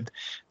work with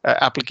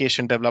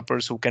application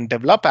developers who can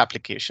develop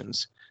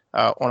applications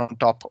on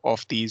top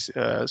of these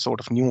sort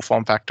of new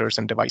form factors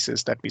and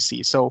devices that we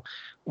see. So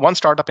one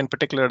startup in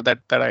particular that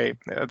I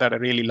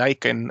really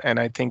like and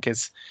I think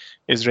is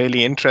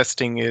really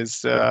interesting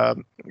is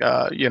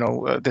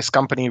this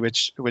company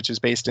which is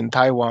based in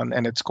Taiwan,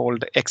 and it's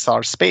called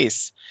XR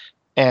Space,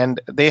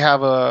 and they have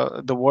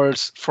the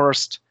world's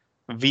first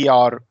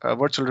VR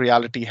virtual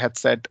reality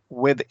headset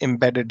with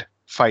embedded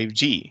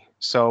 5G.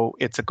 So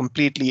it's a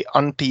completely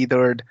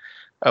untethered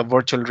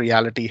virtual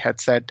reality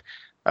headset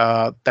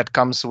that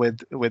comes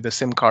with a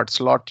SIM card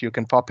slot. You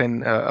can pop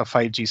in a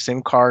 5G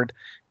SIM card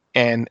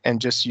and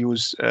just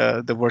use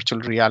the virtual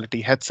reality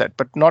headset.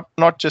 But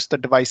not just the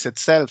device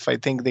itself. I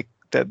think the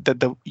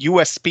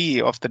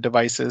USP of the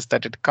device is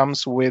that it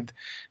comes with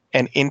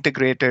an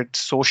integrated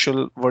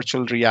social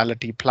virtual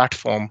reality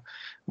platform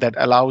that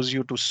allows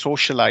you to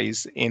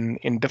socialize in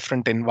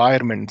different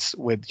environments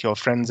with your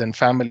friends and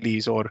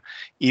families, or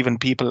even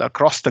people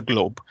across the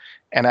globe.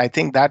 And I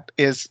think that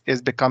is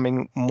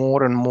becoming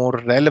more and more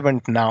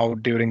relevant now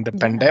during the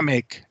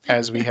pandemic,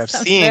 as we have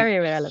seen. Very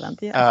relevant,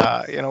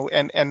 yeah.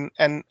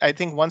 And I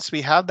think once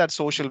we have that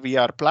social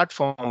VR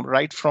platform,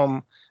 right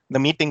from the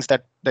meetings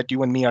that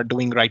you and me are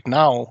doing right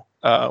now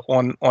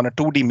on a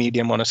 2D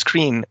medium on a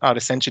screen are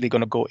essentially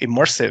going to go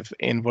immersive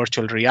in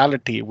virtual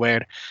reality,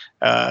 where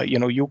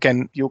you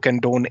can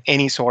don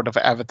any sort of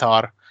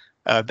avatar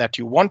that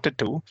you wanted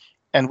to,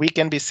 and we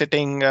can be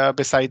sitting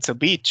besides a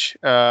beach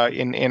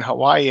in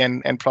Hawaii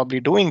and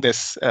probably doing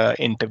this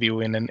interview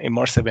in an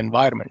immersive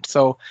environment.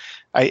 So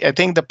I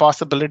think the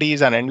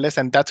possibilities are endless,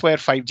 and that's where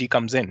 5G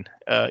comes in,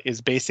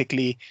 is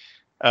basically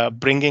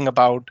bringing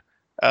about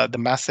the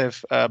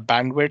massive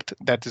bandwidth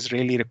that is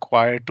really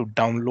required to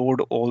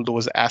download all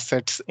those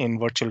assets in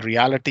virtual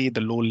reality,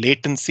 the low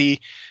latency,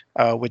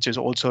 which is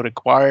also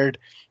required,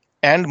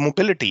 and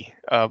mobility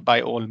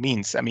by all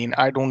means. I mean,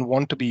 I don't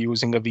want to be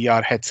using a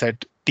VR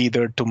headset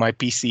tethered to my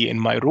PC in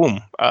my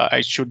room.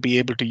 I should be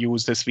able to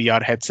use this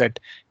VR headset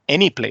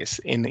any place,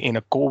 in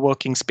a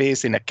co-working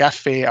space, in a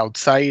cafe,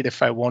 outside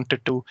if I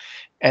wanted to.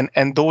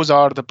 And those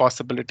are the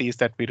possibilities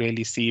that we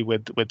really see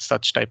with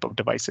such type of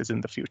devices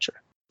in the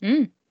future.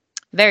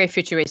 Very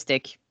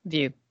futuristic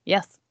view,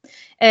 yes.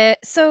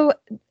 So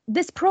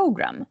this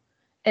program,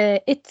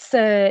 it's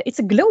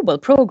a global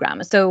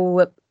program.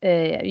 So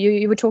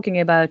you were talking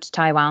about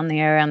Taiwan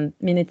here, and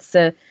I mean, it's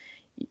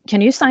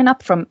can you sign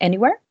up from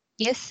anywhere?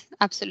 Yes,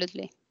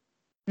 absolutely.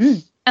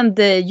 And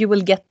you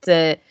will get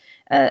a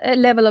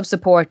level of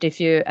support if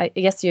I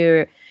guess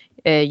you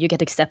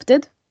get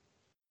accepted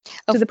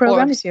to the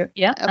program. Course.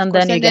 And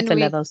then you get a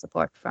level of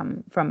support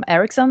from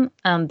Ericsson,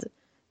 and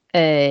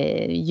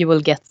you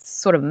will get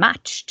sort of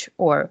matched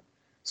or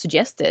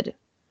suggested.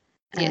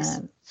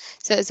 Yes.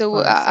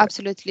 So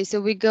absolutely.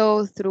 So we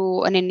go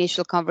through an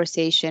initial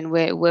conversation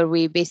where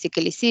we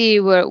basically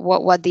see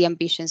what the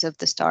ambitions of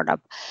the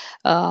startup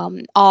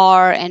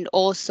are, and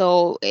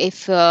also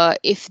if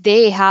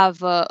they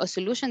have a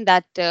solution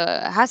that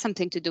has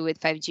something to do with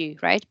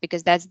 5G, right?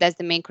 Because that's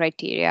the main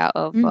criteria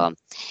of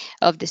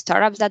the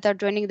startups that are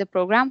joining the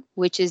program,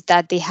 which is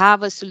that they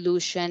have a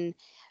solution.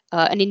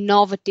 An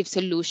innovative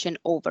solution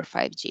over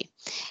 5G.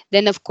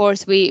 Then, of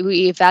course,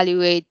 we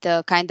evaluate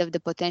the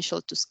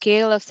potential to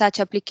scale of such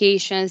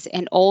applications,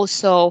 and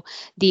also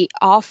the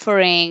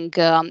offering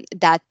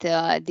that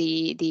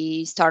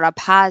the startup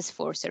has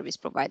for service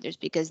providers,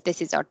 because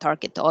this is our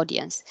target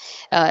audience,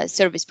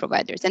 service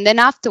providers. And then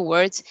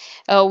afterwards,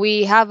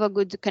 we have a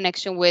good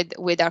connection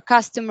with our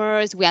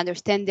customers. We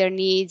understand their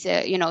needs.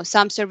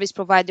 Some service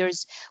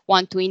providers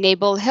want to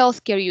enable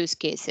healthcare use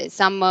cases.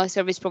 Some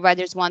service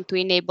providers want to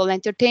enable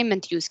entertainment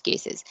use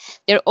cases.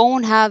 Their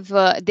own have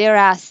their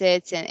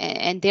assets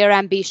and their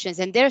ambitions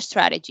and their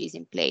strategies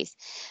in place.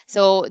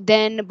 So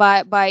then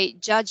by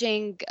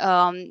judging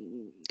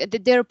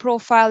their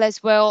profile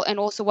as well, and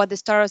also what the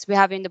startups we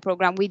have in the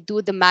program, we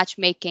do the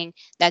matchmaking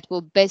that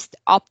will best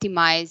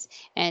optimize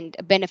and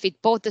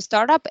benefit both the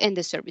startup and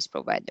the service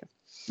provider.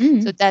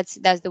 So that's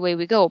the way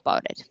we go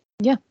about it.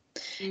 Yeah.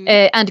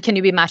 And can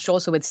you be matched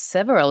also with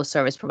several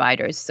service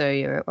providers?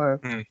 So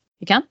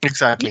You can?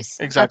 Exactly. Yes,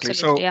 Exactly.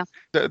 So absolutely,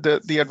 yeah.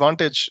 the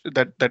advantage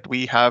that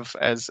we have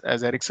as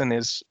Ericsson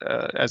is,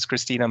 as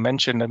Christina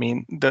mentioned, I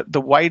mean,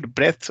 the wide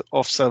breadth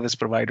of service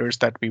providers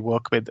that we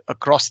work with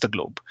across the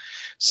globe.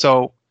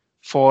 So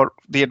for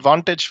the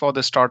advantage for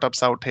the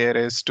startups out here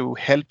is to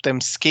help them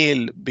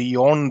scale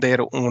beyond their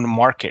own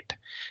market.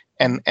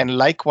 And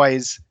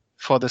likewise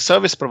for the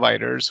service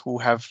providers who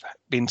have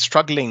been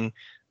struggling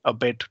a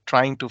bit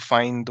trying to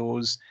find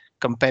those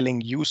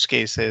compelling use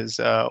cases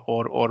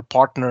or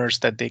partners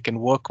that they can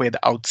work with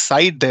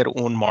outside their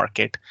own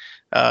market,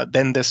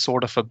 then this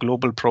sort of a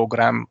global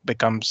program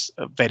becomes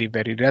very,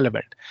 very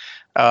relevant.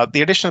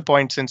 The additional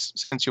point,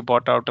 since you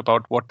brought out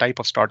about what type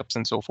of startups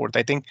and so forth,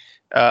 I think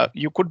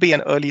you could be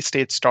an early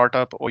stage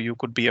startup or you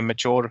could be a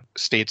mature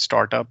stage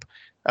startup.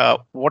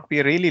 What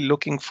we're really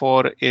looking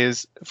for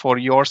is for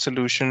your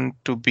solution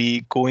to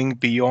be going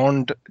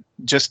beyond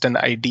just an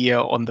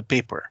idea on the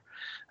paper.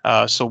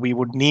 So we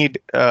would need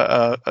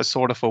a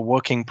sort of a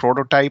working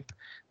prototype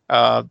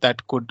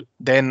that could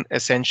then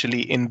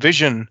essentially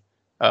envision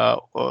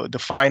the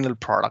final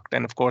product.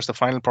 And of course, the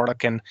final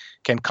product can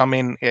come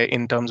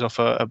in terms of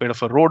a bit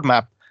of a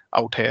roadmap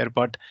out here.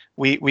 But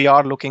we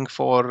are looking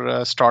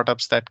for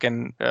startups that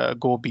can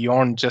go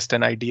beyond just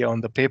an idea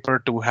on the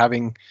paper to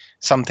having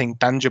something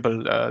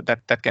tangible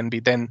that can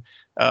be then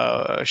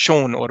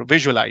shown or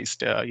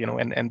visualized,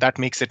 and that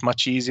makes it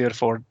much easier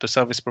for the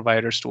service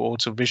providers to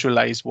also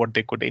visualize what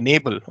they could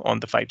enable on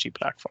the 5G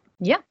platform.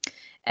 Yeah.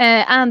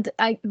 And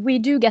we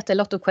do get a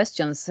lot of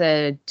questions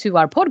to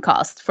our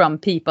podcast from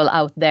people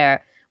out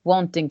there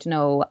wanting to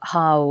know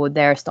how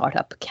their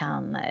startup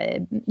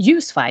can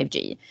use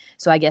 5G.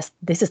 So I guess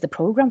this is the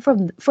program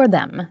for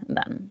them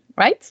then,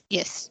 right?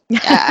 Yes,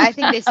 I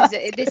think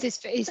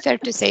it's fair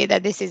to say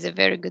that this is a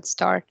very good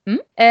start.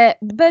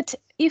 But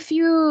if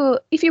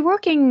you're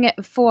working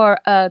for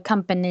a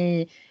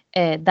company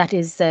that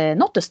is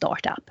not a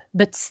startup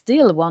but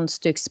still wants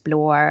to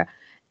explore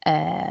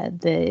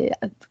the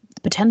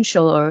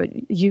potential or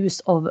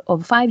use of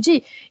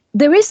 5G,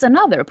 there is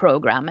another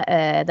program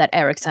that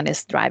Ericsson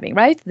is driving,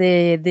 right?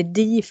 The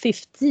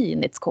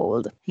D15 it's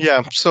called.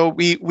 Yeah, so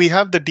we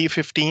have the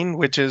D15,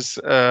 which is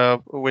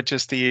the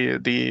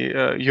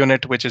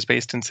unit which is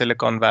based in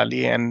Silicon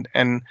Valley, and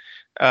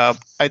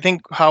I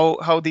think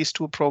how these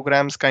two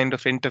programs kind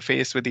of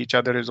interface with each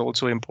other is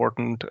also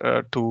important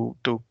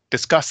to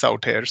discuss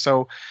out here.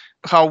 So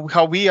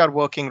how we are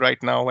working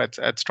right now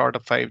at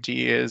Startup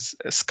 5G is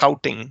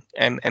scouting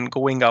and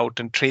going out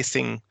and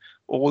tracing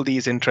all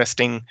these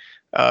interesting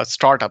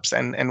startups.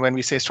 And when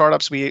we say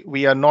startups,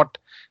 we are not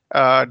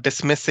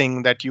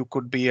dismissing that you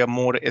could be a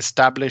more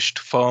established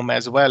firm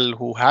as well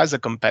who has a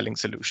compelling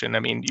solution. I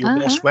mean, you're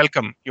most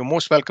welcome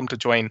to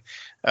join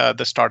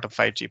the Startup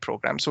 5G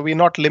program. So we're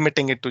not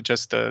limiting it to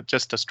just the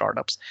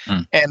startups.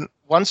 And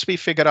once we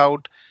figure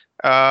out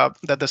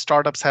that the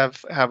startups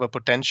have a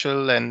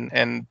potential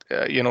and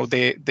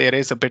there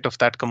is a bit of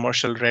that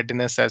commercial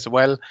readiness as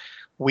well,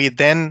 we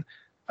then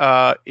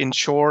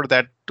ensure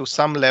that to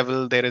some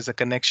level there is a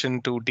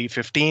connection to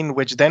D15,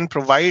 which then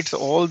provides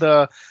all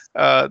the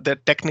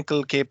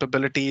technical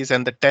capabilities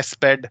and the test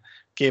bed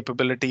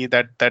capability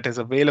that is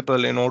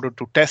available in order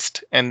to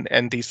test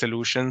and these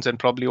solutions, and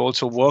probably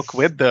also work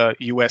with the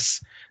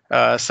US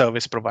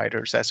service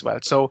providers as well.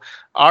 So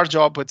our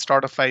job with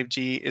Startup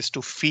 5G is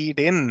to feed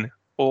in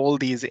all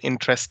these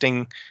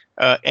interesting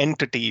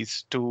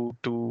entities to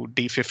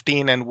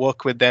D15 and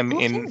work with them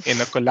in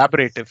a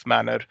collaborative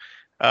manner.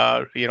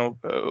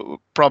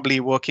 Probably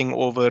working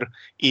over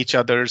each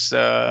other's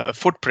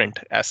footprint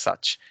as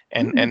such,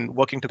 and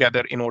working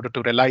together in order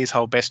to realize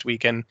how best we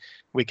can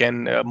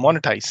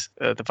monetize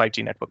the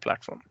 5G network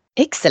platform.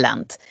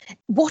 Excellent.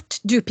 What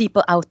do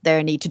people out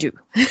there need to do?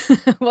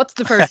 What's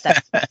the first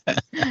step?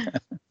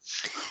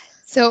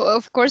 So,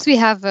 of course, we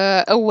have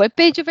a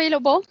webpage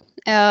available.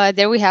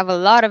 There we have a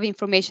lot of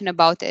information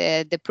about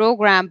the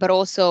program, but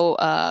also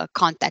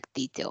contact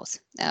details.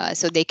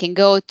 So they can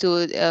go to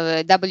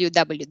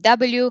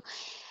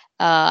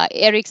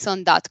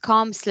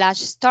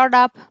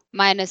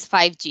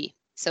www.ericsson.com/startup-5G.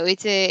 So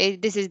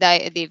this is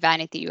the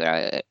vanity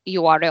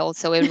URL,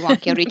 so everyone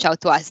can reach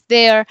out to us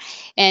there,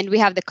 and we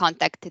have the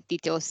contact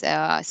details.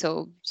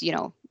 So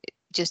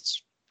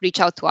just reach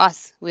out to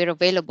us. We're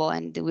available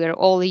and we're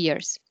all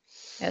ears.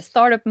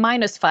 Startup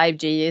minus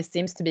 5G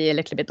seems to be a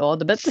little bit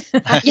odd, but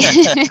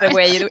the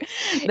way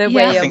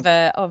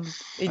of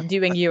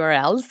doing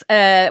URLs.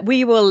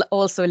 We will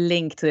also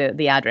link to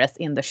the address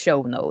in the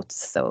show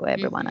notes, so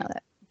everyone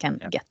can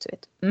get to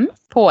it.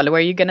 Paul,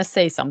 were you going to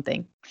say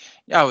something?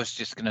 Yeah, I was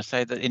just going to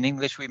say that in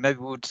English we maybe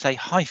would say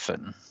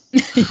hyphen.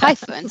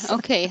 Hyphen,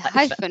 okay,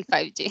 hyphen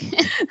 5G.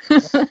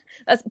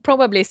 That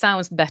probably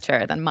sounds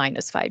better than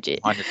minus 5G.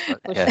 Minus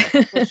 5G, yeah.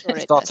 For sure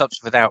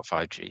startups without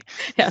 5G.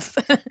 Yes,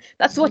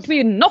 that's what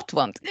we not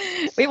want.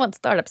 We want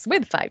startups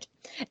with 5G.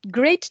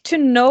 Great to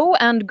know,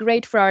 and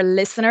great for our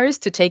listeners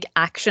to take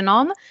action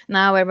on.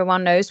 Now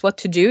everyone knows what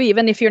to do,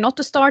 even if you're not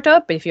a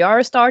startup. If you are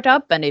a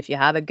startup and if you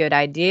have a good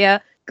idea,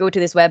 go to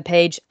this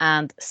webpage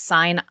and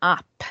sign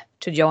up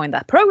to join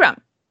that program.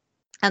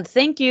 And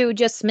thank you,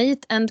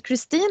 Jasmeet and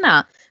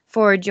Christina,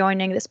 for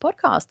joining this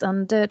podcast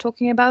and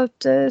talking about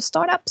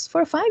startups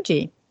for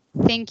 5G.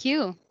 Thank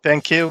you.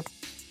 Thank you.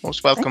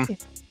 Most welcome.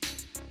 Thank you.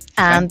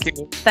 And Thank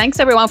you. thanks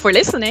everyone for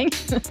listening.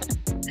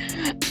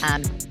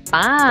 And bye.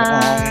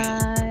 Bye.